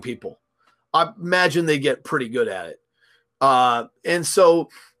 killing people. I imagine they get pretty good at it. And so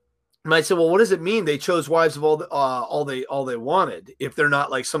you might say, well, what does it mean they chose wives of all they wanted if they're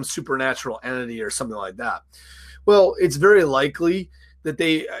not like some supernatural entity or something like that? Well, it's very likely that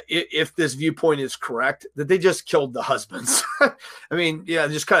they, if this viewpoint is correct, that they just killed the husbands. I mean,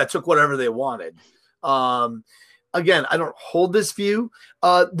 just kind of took whatever they wanted. Again, I don't hold this view.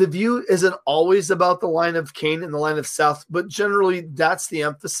 The view isn't always about the line of Cain and the line of Seth, but generally that's the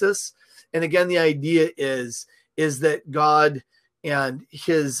emphasis. And again, the idea is that God and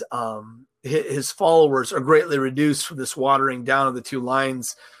his followers are greatly reduced from this watering down of the two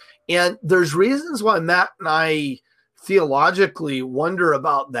lines. And there's reasons why Matt and I theologically wonder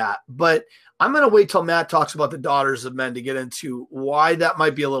about that. But I'm going to wait till Matt talks about the daughters of men to get into why that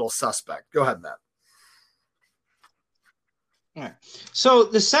might be a little suspect. Go ahead, Matt. All right. So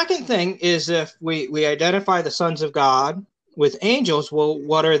the second thing is, if we identify the sons of God with angels, well,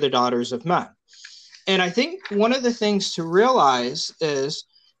 what are the daughters of men? And I think one of the things to realize is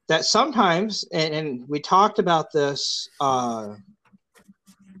that sometimes, and we talked about this at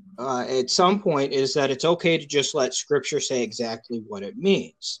some point, is that it's okay to just let Scripture say exactly what it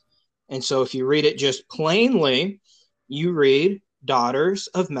means. And so if you read it just plainly, you read daughters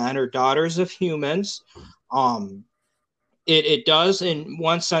of men or daughters of humans. It does, in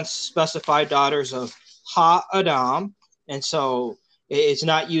one sense, specify daughters of Ha-Adam. And so it's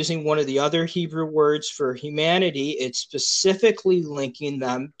not using one of the other Hebrew words for humanity. It's specifically linking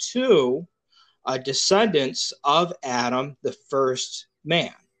them to descendants of Adam, the first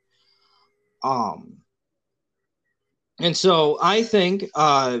man. And so I think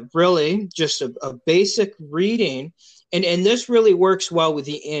really just a basic reading, and this really works well with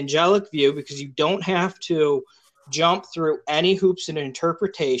the angelic view, because you don't have to jump through any hoops in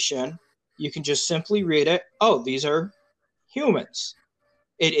interpretation. You can just simply read it. Oh, these are humans.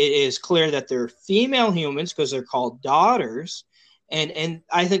 It is clear that they're female humans because they're called daughters. And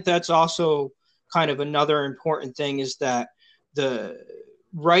I think that's also kind of another important thing, is that the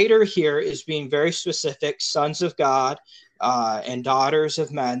writer here is being very specific, sons of God and daughters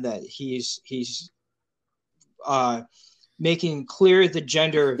of men, that he's making clear the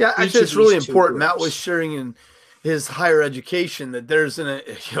gender of Yeah, each actually, of it's really these two important. Matt was groups. sharing in his higher education that there's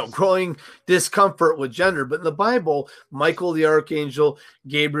growing discomfort with gender, but in the Bible, Michael the archangel,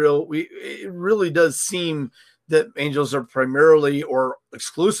 Gabriel, it really does seem that angels are primarily or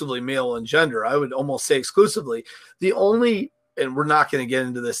exclusively male in gender. I would almost say exclusively. The only, and we're not going to get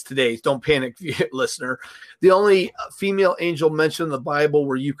into this today, don't panic, listener. The only female angel mentioned in the Bible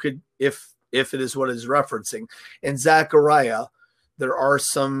where you could, if it is what is referencing, in Zechariah, there are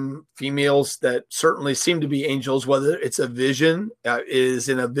some females that certainly seem to be angels, whether it's a vision, is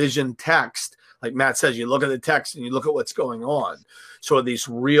in a vision text. Like Matt says, you look at the text and you look at what's going on. So are these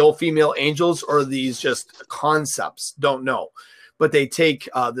real female angels or are these just concepts? Don't know. But they take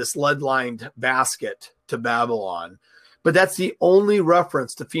this lead-lined basket to Babylon. But that's the only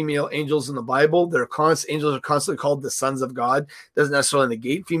reference to female angels in the Bible. Angels are constantly called the sons of God. Doesn't necessarily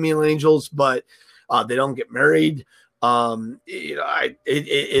negate female angels, but they don't get married.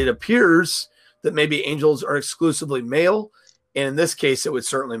 It appears that maybe angels are exclusively male, and in this case, it would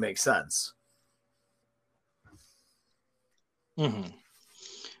certainly make sense.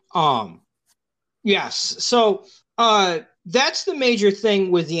 Mm-hmm. Yes. So that's the major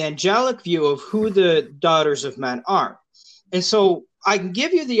thing with the angelic view of who the daughters of men are. And so I can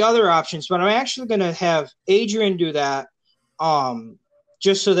give you the other options, but I'm actually going to have Adrian do that.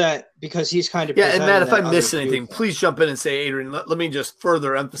 Just so that, because he's kind of, yeah. And Matt, if I miss anything, please jump in and say, Adrian, let me just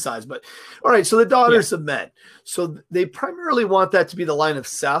further emphasize. But all right, so the daughters of men. So they primarily want that to be the line of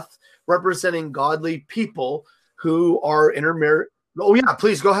Seth, representing godly people who are intermarried. Oh yeah,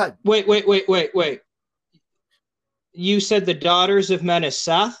 please go ahead. Wait. You said the daughters of men is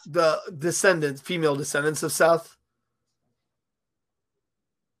Seth? The descendants, female descendants of Seth.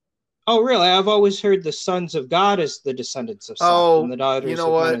 Oh, really? I've always heard the sons of God as the descendants of Seth. Oh, and the daughters you know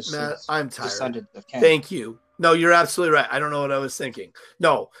of what, men is Matt? I'm tired. Of Cain. Thank you. No, you're absolutely right. I don't know what I was thinking.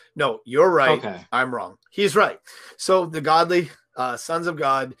 No, you're right. Okay. I'm wrong. He's right. So the godly sons of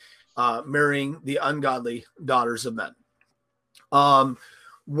God marrying the ungodly daughters of men.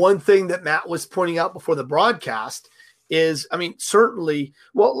 One thing that Matt was pointing out before the broadcast is, certainly,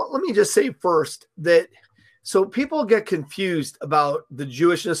 well, let me just say first that so people get confused about the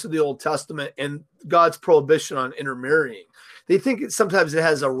Jewishness of the Old Testament and God's prohibition on intermarrying. They think sometimes it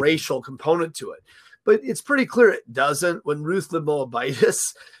has a racial component to it, but it's pretty clear it doesn't. When Ruth the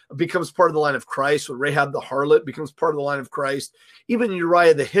Moabitess becomes part of the line of Christ, when Rahab the harlot becomes part of the line of Christ, even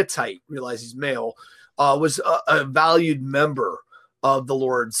Uriah the Hittite, realize he's male, was a valued member of the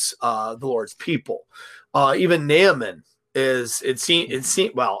Lord's people. Even Naaman is it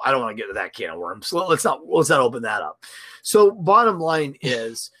seemed well, I don't want to get into that can of worms. So let's not open that up. So bottom line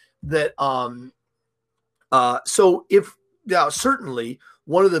is that certainly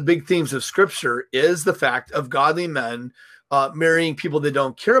one of the big themes of Scripture is the fact of godly men marrying people that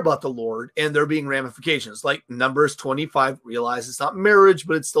don't care about the Lord, and there being ramifications. Like Numbers 25, realize it's not marriage,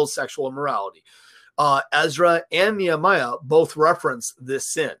 but it's still sexual immorality. Ezra and Nehemiah both reference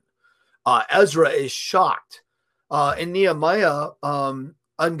this sin. Ezra is shocked. In Nehemiah,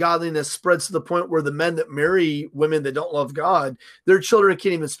 ungodliness spreads to the point where the men that marry women that don't love God, their children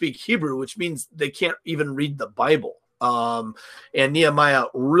can't even speak Hebrew, which means they can't even read the Bible. And Nehemiah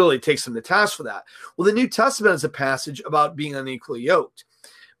really takes them to task for that. Well, the New Testament is a passage about being unequally yoked.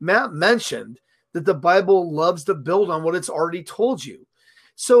 Matt mentioned that the Bible loves to build on what it's already told you.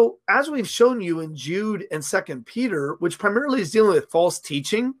 So as we've shown you in Jude and 2 Peter, which primarily is dealing with false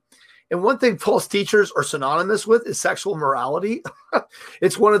teaching, and one thing false teachers are synonymous with is sexual morality.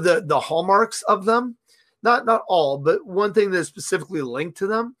 It's one of the hallmarks of them. Not all, but one thing that is specifically linked to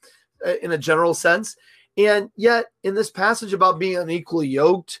them in a general sense. And yet in this passage about being unequally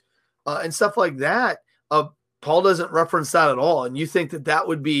yoked and stuff like that, Paul doesn't reference that at all. And you think that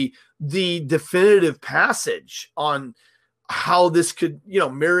would be the definitive passage on how this could,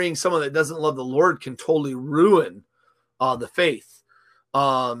 marrying someone that doesn't love the Lord can totally ruin the faith.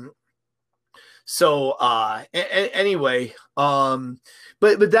 Anyway,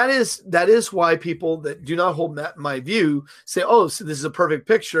 but that is why people that do not hold my view say, oh, so this is a perfect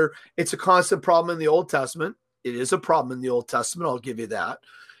picture. It's a constant problem in the Old Testament. It is a problem in the Old Testament. I'll give you that.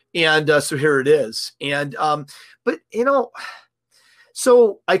 And so here it is. And, but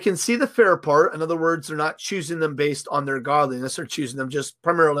so I can see the fair part. In other words, they're not choosing them based on their godliness. They're choosing them just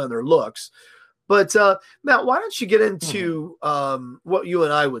primarily on their looks. But Matt, why don't you get into what you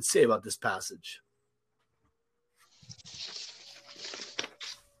and I would say about this passage?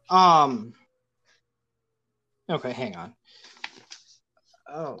 Okay, hang on.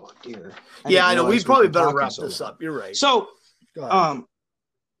 Oh dear. Yeah, I know. We probably better talking wrap so this long. up. You're right. So, Go ahead.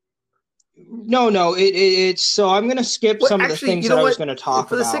 no, it's so I'm going to skip Well, some actually, of the things you that know I was what? going to talk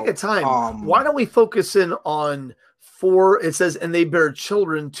For the about. sake of time, why don't we focus in on 4? It says, and they bear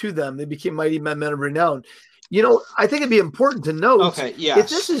children to them. They became mighty men of renown. You know, I think it'd be important to note, Okay, yes. if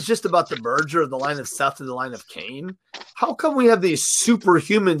this is just about the merger of the line of Seth and the line of Cain, how come we have these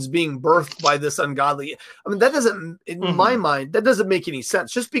superhumans being birthed by this ungodly? I mean, that doesn't, in my mind, that doesn't make any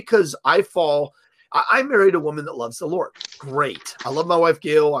sense. Just because I married a woman that loves the Lord. Great. I love my wife,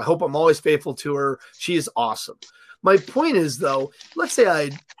 Gail. I hope I'm always faithful to her. She is awesome. My point is, though, let's say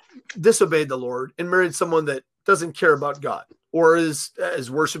I disobeyed the Lord and married someone that doesn't care about God or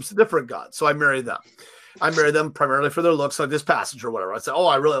worships a different God. So I marry them. I marry them primarily for their looks, like this passage or whatever. I say, oh,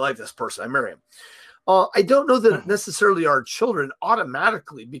 I really like this person. I marry him. I don't know that necessarily our children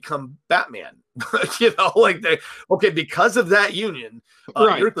automatically become Batman. You know, like because of that union,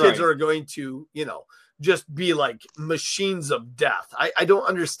 your kids are going to, just be like machines of death. I don't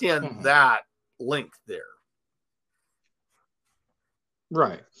understand that link there.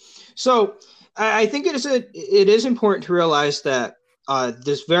 Right. So I think it is important to realize that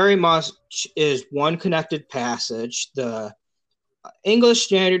this very much is one connected passage. The English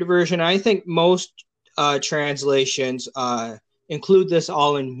Standard Version, I think most translations include this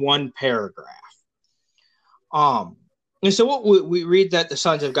all in one paragraph. And so what we read that the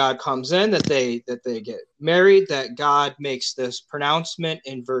sons of God comes in, that they get married, that God makes this pronouncement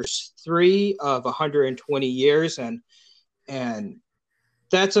in verse 3 of 120 years, and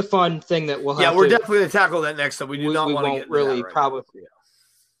that's a fun thing that we'll have. Yeah, we're definitely going to tackle that next time. We do not we want to won't get into really that right probably.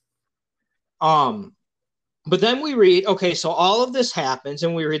 now. But then we read, okay, so all of this happens,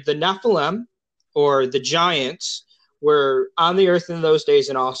 and we read the Nephilim, or the giants, were on the earth in those days,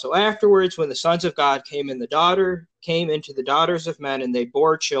 and also afterwards, when the sons of God came into the daughters of men, and they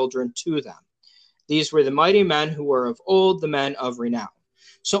bore children to them. These were the mighty men who were of old, the men of renown.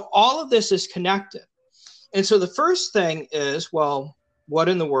 So all of this is connected. And so the first thing is, well, what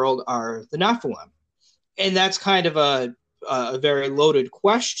in the world are the Nephilim? And that's kind of a very loaded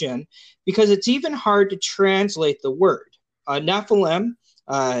question, because it's even hard to translate the word. Nephilim,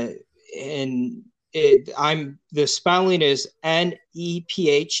 the spelling is Nephilim.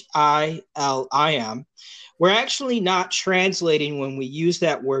 We're actually not translating when we use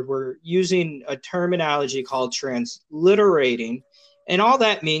that word. We're using a terminology called transliterating. And all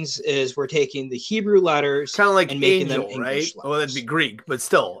that means is we're taking the Hebrew letters kind of like and making angel, them English right? Well, that'd be Greek, but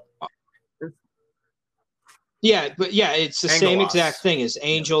still. Yeah, but yeah, it's the same exact thing as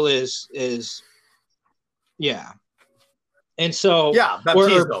angel is yeah. And so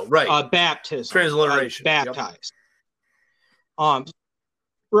baptizo, right. Baptism. Transliteration. Baptized.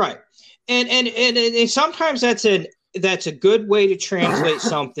 Right. And sometimes that's a good way to translate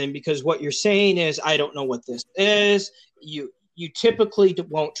something, because what you're saying is, I don't know what this is. You typically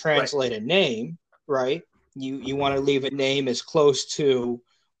won't translate a name, right? You want to leave a name as close to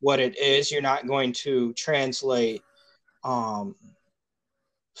what it is. You're not going to translate, for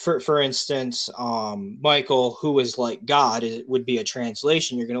instance, Michael, who is like God, it would be a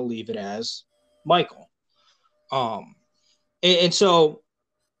translation. You're going to leave it as Michael. And so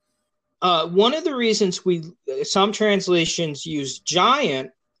one of the reasons some translations use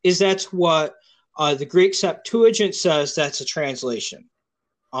giant is that's what the Greek Septuagint says. That's a translation.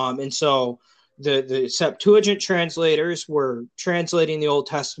 And so the Septuagint translators were translating the Old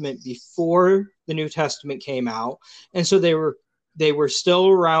Testament before the New Testament came out. And so they were still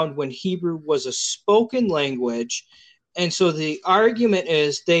around when Hebrew was a spoken language. And so the argument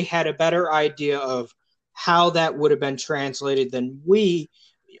is they had a better idea of how that would have been translated than we,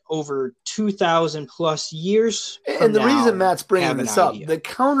 over 2,000 plus years from and the now, reason Matt's bringing this up, idea. The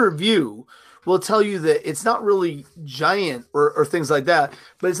counter view will tell you that it's not really giant or things like that,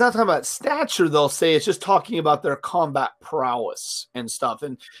 but it's not talking about stature. They'll say it's just talking about their combat prowess and stuff.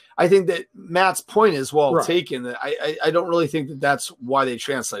 And I think that Matt's point is well taken. That I don't really think that that's why they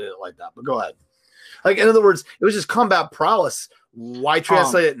translated it like that, but go ahead. Like, in other words, it was just combat prowess. Why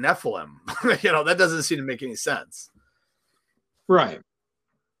translate it Nephilim? That doesn't seem to make any sense. Right.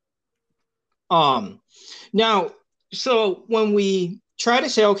 Now, so when we try to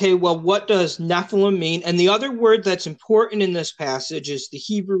say, okay, well, what does Nephilim mean? And the other word that's important in this passage is the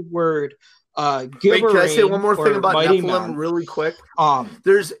Hebrew word Gibberim. Can I say one more thing about Nephilim really quick?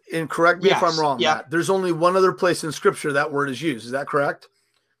 There's, and correct me if I'm wrong, Matt, there's only one other place in Scripture that word is used. Is that correct?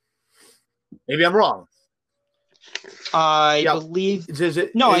 Maybe I'm wrong. I believe.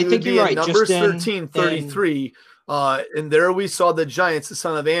 I think you're right. Numbers 13:33. And there we saw the giants, the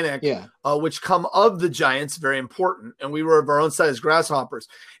son of Anak, Yeah. which come of the giants, very important. And we were of our own size grasshoppers.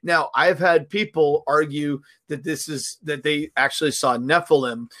 Now, I've had people argue that that they actually saw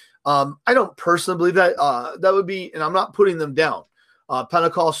Nephilim. I don't personally believe that. That would be, and I'm not putting them down.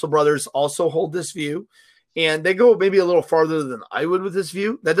 Pentecostal brothers also hold this view, and they go maybe a little farther than I would with this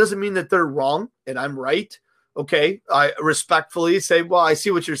view. That doesn't mean that they're wrong and I'm right. Okay. I respectfully say, well, I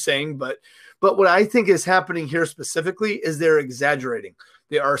see what you're saying, but what I think is happening here specifically is they're exaggerating.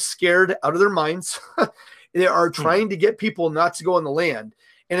 They are scared out of their minds. They are trying to get people not to go in the land.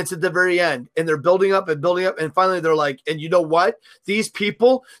 And it's at the very end. And they're building up. And finally they're like, and you know what? These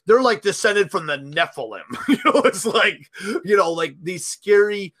people, they're like descended from the Nephilim. It's like, like these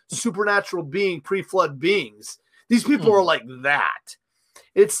scary supernatural pre-flood beings. These people are like that.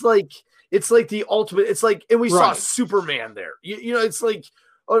 It's like the ultimate. It's like, and we saw Superman there. It's like,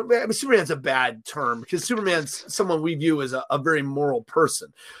 Superman's a bad term because Superman's someone we view as a very moral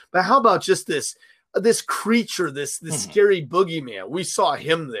person. But how about just this creature, this scary boogeyman? We saw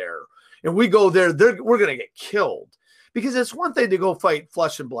him there, and we go there. We're going to get killed because it's one thing to go fight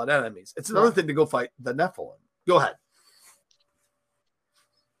flesh and blood enemies. It's another thing to go fight the Nephilim. Go ahead.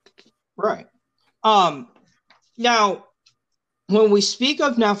 Right. Now, when we speak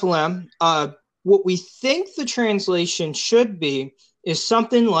of Nephilim, what we think the translation should be is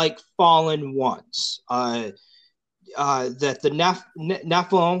something like fallen ones. That the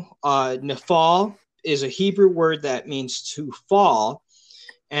Nephil, Nephal, is a Hebrew word that means to fall,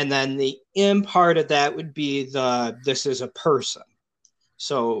 and then the im part of that would be this is a person.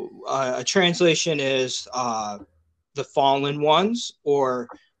 So a translation is the fallen ones, or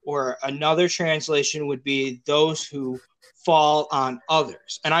another translation would be those who fall on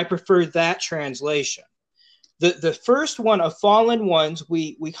others, and I prefer that translation. The first one of fallen ones,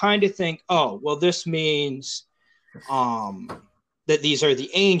 we kind of think, oh, well, this means that these are the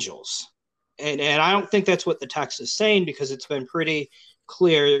angels. And I don't think that's what the text is saying, because it's been pretty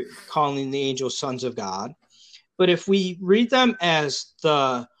clear calling the angels sons of God. But if we read them as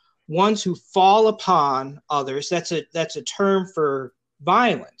the ones who fall upon others, that's a term for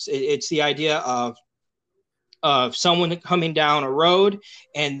violence. It's the idea of someone coming down a road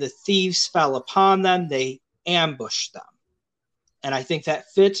and the thieves fell upon them. They ambushed them. And I think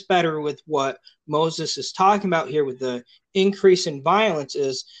that fits better with what Moses is talking about here with the increase in violence.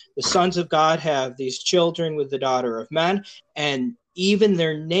 Is the sons of God have these children with the daughter of men, and even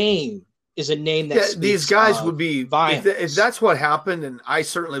their name is a name that these guys would be violence. If that's what happened, and I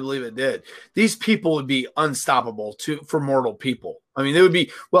certainly believe it did, these people would be unstoppable for mortal people. I mean, they would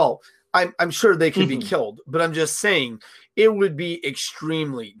be, well, I'm sure they could be killed, but I'm just saying it would be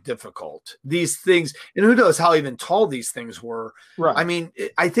extremely difficult. These things, and who knows how even tall these things were. Right. I mean,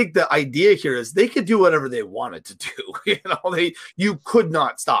 I think the idea here is they could do whatever they wanted to do. You could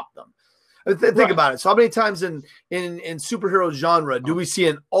not stop them. Think about it. So how many times in superhero genre do we see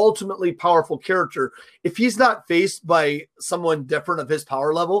an ultimately powerful character? If he's not faced by someone different of his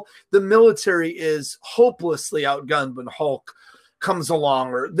power level, the military is hopelessly outgunned when Hulk comes along,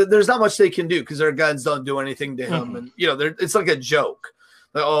 or there's not much they can do because their guns don't do anything to him. And, it's like a joke.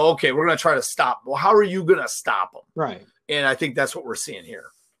 Like, oh, okay, we're going to try to stop. Well, how are you going to stop them? Right. And I think that's what we're seeing here.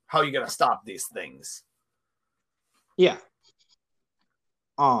 How are you going to stop these things? Yeah.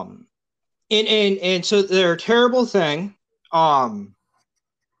 And so they're a terrible thing.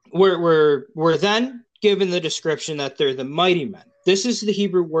 We're then given the description that they're the mighty men. This is the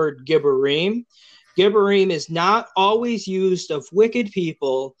Hebrew word Gibborim. Gibborim is not always used of wicked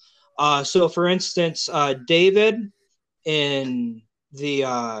people. So, for instance, David in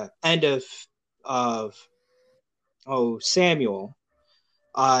the end of Samuel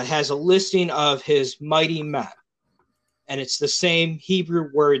has a listing of his mighty men, and it's the same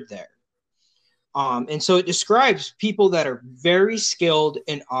Hebrew word there. And so it describes people that are very skilled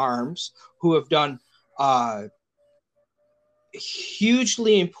in arms, who have done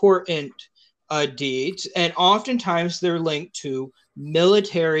hugely important deeds, and oftentimes they're linked to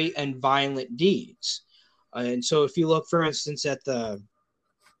military and violent deeds. And so if you look, for instance, at the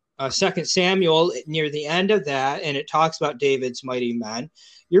 2 Samuel, near the end of that, and it talks about David's mighty men,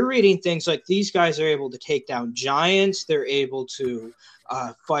 you're reading things like these guys are able to take down giants. They're able to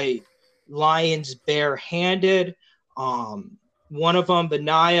fight lions barehanded. One of them,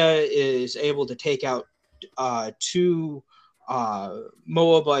 Benaiah, is able to take out two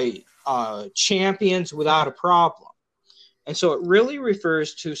Moabite champions without a problem. And so it really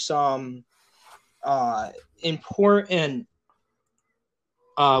refers to some important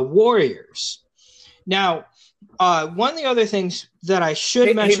warriors. Now, One of the other things that I should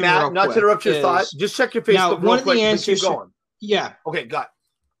Hey, mention Matt, real not quick to interrupt your is, thought. Just check your now, Facebook one real of the quick. answers, Keep going. yeah, Okay, got it.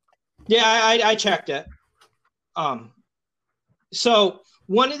 yeah, I checked it. So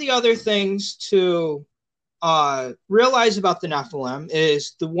one of the other things to realize about the Nephilim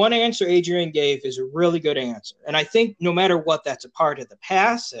is the one answer Adrian gave is a really good answer. And I think no matter what, that's a part of the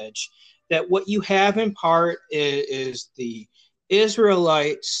passage, that what you have in part is the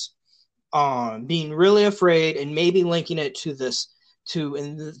Israelites being really afraid, and maybe linking it to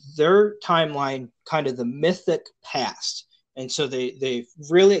in their timeline, kind of the mythic past. And so they've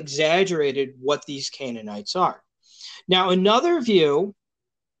really exaggerated what these Canaanites are. Now, another view,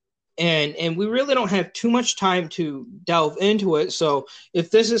 and we really don't have too much time to delve into it, so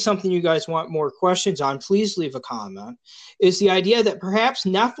if this is something you guys want more questions on, please leave a comment, is the idea that perhaps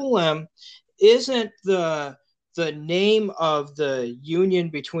Nephilim isn't the name of the union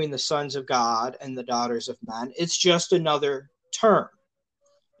between the sons of God and the daughters of men. It's just another term.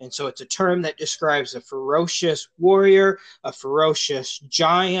 And so it's a term that describes a ferocious warrior, a ferocious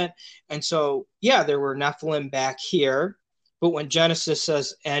giant. And so, yeah, there were Nephilim back here. But when Genesis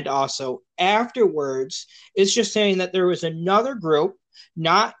says, and also afterwards, it's just saying that there was another group,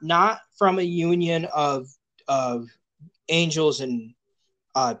 not from a union of angels and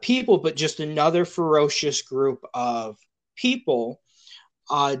people, but just another ferocious group of people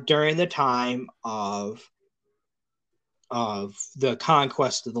during the time of the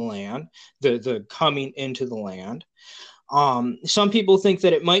conquest of the land, the coming into the land. Some people think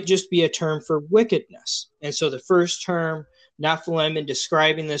that it might just be a term for wickedness. And so the first term, Nephilim, in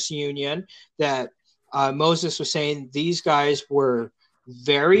describing this union, that Moses was saying these guys were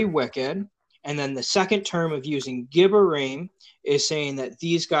very wicked. And then the second term of using Gibborim is saying that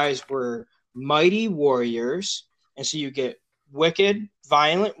these guys were mighty warriors. And so you get wicked,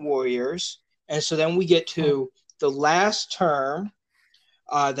 violent warriors. And so then we get to the last term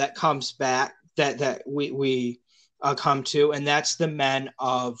that comes back, that we come to, and that's the men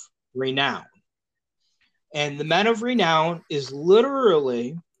of renown. And the men of renown is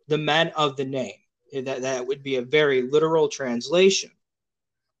literally the men of the name. That would be a very literal translation.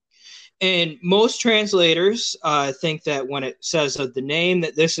 And most translators think that when it says of the name,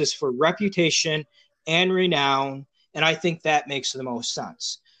 that this is for reputation and renown. And I think that makes the most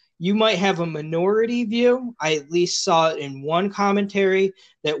sense. You might have a minority view. I at least saw it in one commentary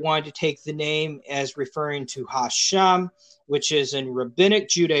that wanted to take the name as referring to Hashem, which is in Rabbinic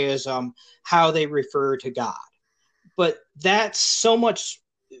Judaism, how they refer to God. But that's so much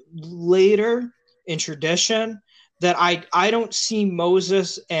later in tradition that I don't see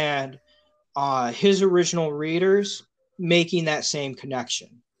Moses and his original readers making that same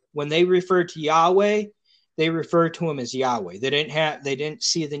connection. When they refer to Yahweh, they refer to him as Yahweh. They didn't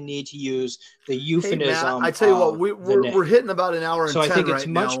see the need to use the euphemism. Hey, Matt, I tell you what, we're hitting about an hour and 10 I think it's right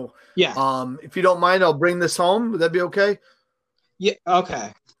now. Yeah. If you don't mind, I'll bring this home. Would that be okay? Yeah.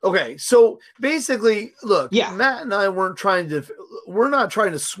 Okay. Okay. So basically, look, yeah. Matt and I we're not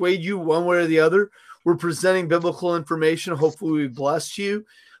trying to sway you one way or the other. We're presenting biblical information. Hopefully we've blessed you.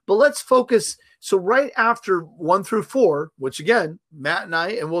 But let's focus. So right after 1 through 4, which again, Matt and I,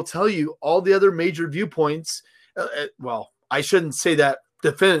 and we'll tell you all the other major viewpoints. Well, I shouldn't say that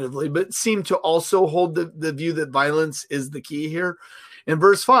definitively, but seem to also hold the view that violence is the key here. In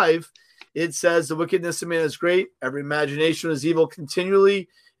verse 5, it says, the wickedness of man is great. Every imagination is evil continually.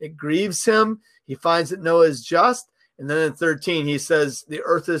 It grieves him. He finds that Noah is just. And then in 13, he says, the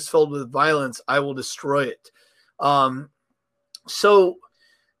earth is filled with violence. I will destroy it. So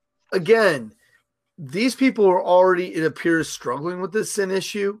again, these people are already, it appears, struggling with this sin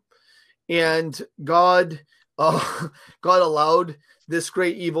issue, and God allowed this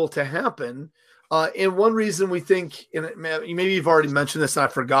great evil to happen. And one reason we think, and maybe you've already mentioned this and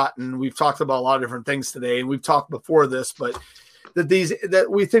I've forgotten, we've talked about a lot of different things today, and we've talked before this, but that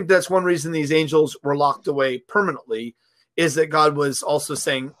we think that's one reason these angels were locked away permanently, is that God was also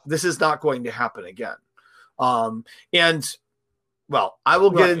saying, this is not going to happen again. Well, I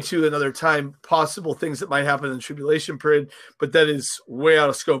will get into another time possible things that might happen in the tribulation period, but that is way out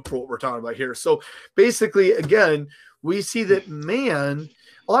of scope for what we're talking about here. So basically, again, we see that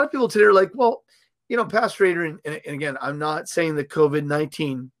a lot of people today are like, well, Pastor Adrian, and again, I'm not saying that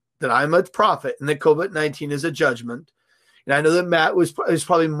COVID-19, that I'm a prophet and that COVID-19 is a judgment. And I know that Matt is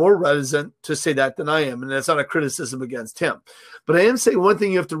probably more reticent to say that than I am, and that's not a criticism against him. But I am saying one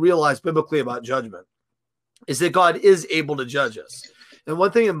thing you have to realize biblically about judgment is that God is able to judge us. And one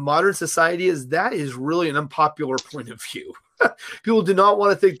thing in modern society is that is really an unpopular point of view. People do not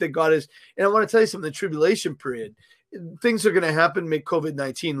want to think that God is, and I want to tell you something, the tribulation period, things are going to happen, make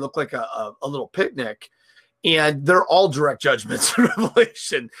COVID-19 look like a little picnic. And they're all direct judgments in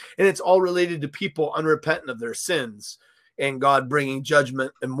Revelation. And it's all related to people unrepentant of their sins and God bringing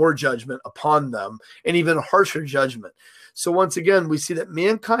judgment and more judgment upon them, and even harsher judgment. So once again, we see that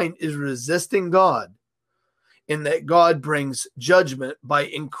mankind is resisting God, and that God brings judgment by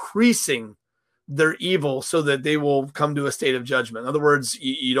increasing their evil so that they will come to a state of judgment. In other words,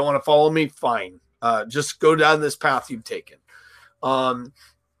 you don't want to follow me? Fine. Just go down this path you've taken. And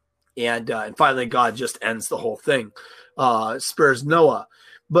finally, God just ends the whole thing, spares Noah.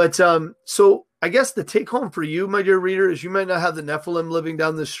 But so I guess the take home for you, my dear reader, is you might not have the Nephilim living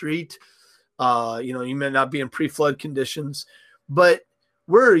down the street. You may not be in pre-flood conditions, but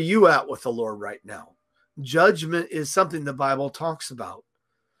where are you at with the Lord right now? Judgment is something the Bible talks about.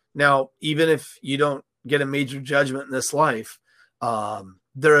 Now, even if you don't get a major judgment in this life,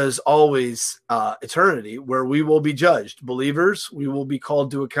 there is always eternity where we will be judged. Believers, we will be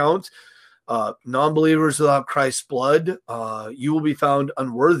called to account. Non-believers without Christ's blood, you will be found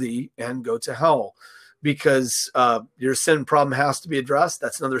unworthy and go to hell, because your sin problem has to be addressed.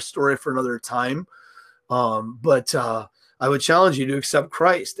 That's another story for another time. But I would challenge you to accept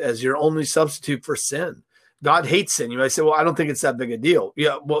Christ as your only substitute for sin. God hates sin. You might say, well, I don't think it's that big a deal.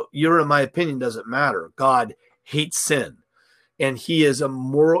 Yeah, well, in my opinion, doesn't matter. God hates sin. And he is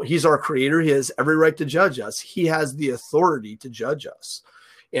he's our creator. He has every right to judge us. He has the authority to judge us.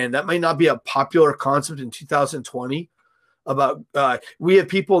 And that might not be a popular concept in 2020 about, we have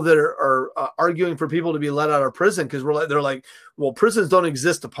people that are arguing for people to be let out of prison because they're like, well, prisons don't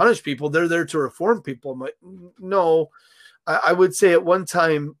exist to punish people. They're there to reform people. I'm like, no, I would say at one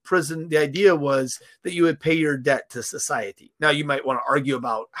time prison, the idea was that you would pay your debt to society. Now you might want to argue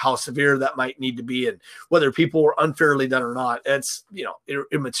about how severe that might need to be and whether people were unfairly done or not. It's,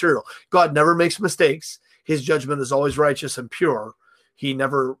 immaterial. God never makes mistakes. His judgment is always righteous and pure. He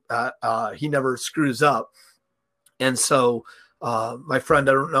never screws up. And so, my friend,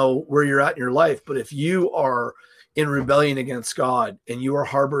 I don't know where you're at in your life, but if you are in rebellion against God and you are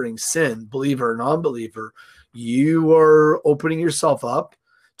harboring sin, believer or non-believer, you are opening yourself up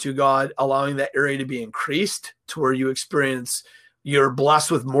to God, allowing that area to be increased to where you're blessed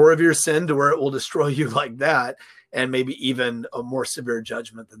with more of your sin to where it will destroy you like that, and maybe even a more severe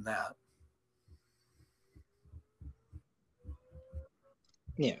judgment than that.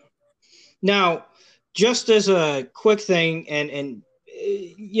 Yeah. Now, just as a quick thing, and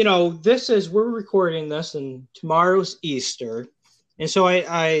this is, we're recording this and tomorrow's Easter. And so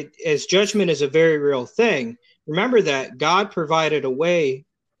I as judgment is a very real thing, remember that God provided a way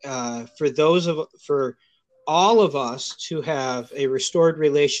for all of us to have a restored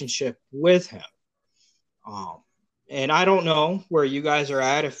relationship with him. And I don't know where you guys are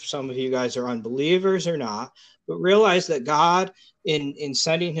at, if some of you guys are unbelievers or not, but realize that God, in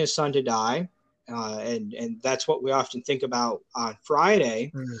sending his son to die, and that's what we often think about on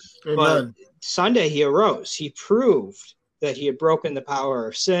Friday, but Sunday he arose. He proved that he had broken the power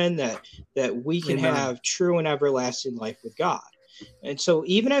of sin, that we can have true and everlasting life with God. And so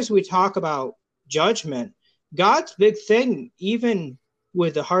even as we talk about judgment, God's big thing, even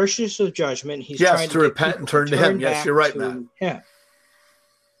with the harshness of judgment, he's trying to repent and turn to him. Yes, you're right, Matt.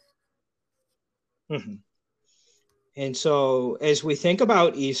 Mm-hmm. And so as we think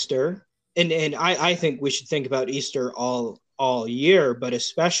about Easter, and I think we should think about Easter all year, but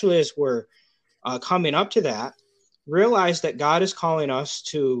especially as we're coming up to that, realize that God is calling us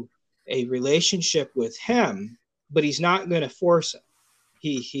to a relationship with him, but he's not going to force it.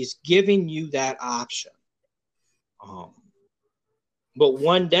 He's giving you that option. But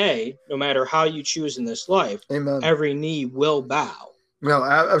one day, no matter how you choose in this life, amen, every knee will bow. No,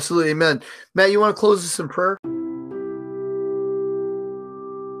 absolutely. Amen. Matt, you want to close this in prayer?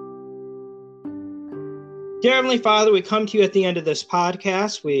 Dear Heavenly Father, we come to you at the end of this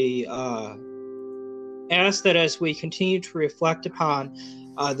podcast. We ask that as we continue to reflect upon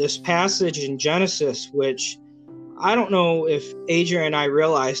this passage in Genesis, which I don't know if Adrian and I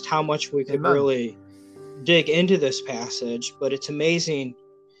realized how much we could really dig into this passage, but it's amazing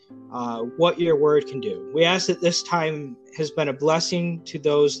what your word can do. We ask that this time has been a blessing to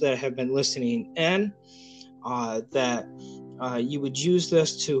those that have been listening in, that you would use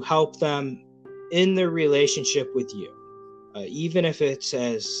this to help them in their relationship with you. Even if it's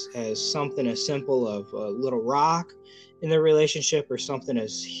as something as simple of a little rock in their relationship or something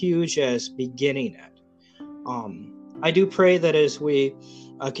as huge as beginning it. I do pray that as we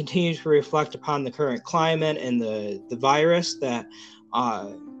continue to reflect upon the current climate and the virus, that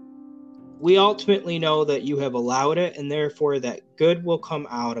we ultimately know that you have allowed it, and therefore that good will come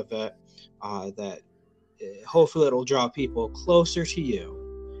out of it, that hopefully it'll draw people closer to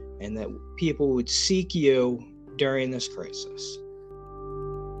you. and that people would seek you during this crisis.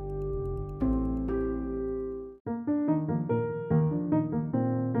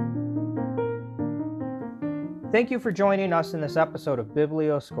 Thank you for joining us in this episode of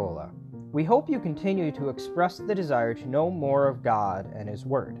Biblioscola. We hope you continue to express the desire to know more of God and His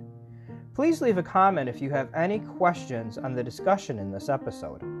Word. Please leave a comment if you have any questions on the discussion in this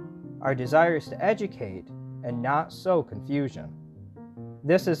episode. Our desire is to educate and not sow confusion.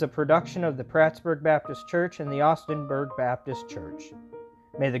 This is a production of the Prattsburg Baptist Church and the Austinburg Baptist Church.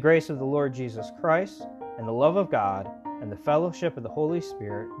 May the grace of the Lord Jesus Christ and the love of God and the fellowship of the Holy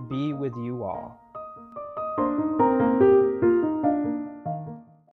Spirit be with you all.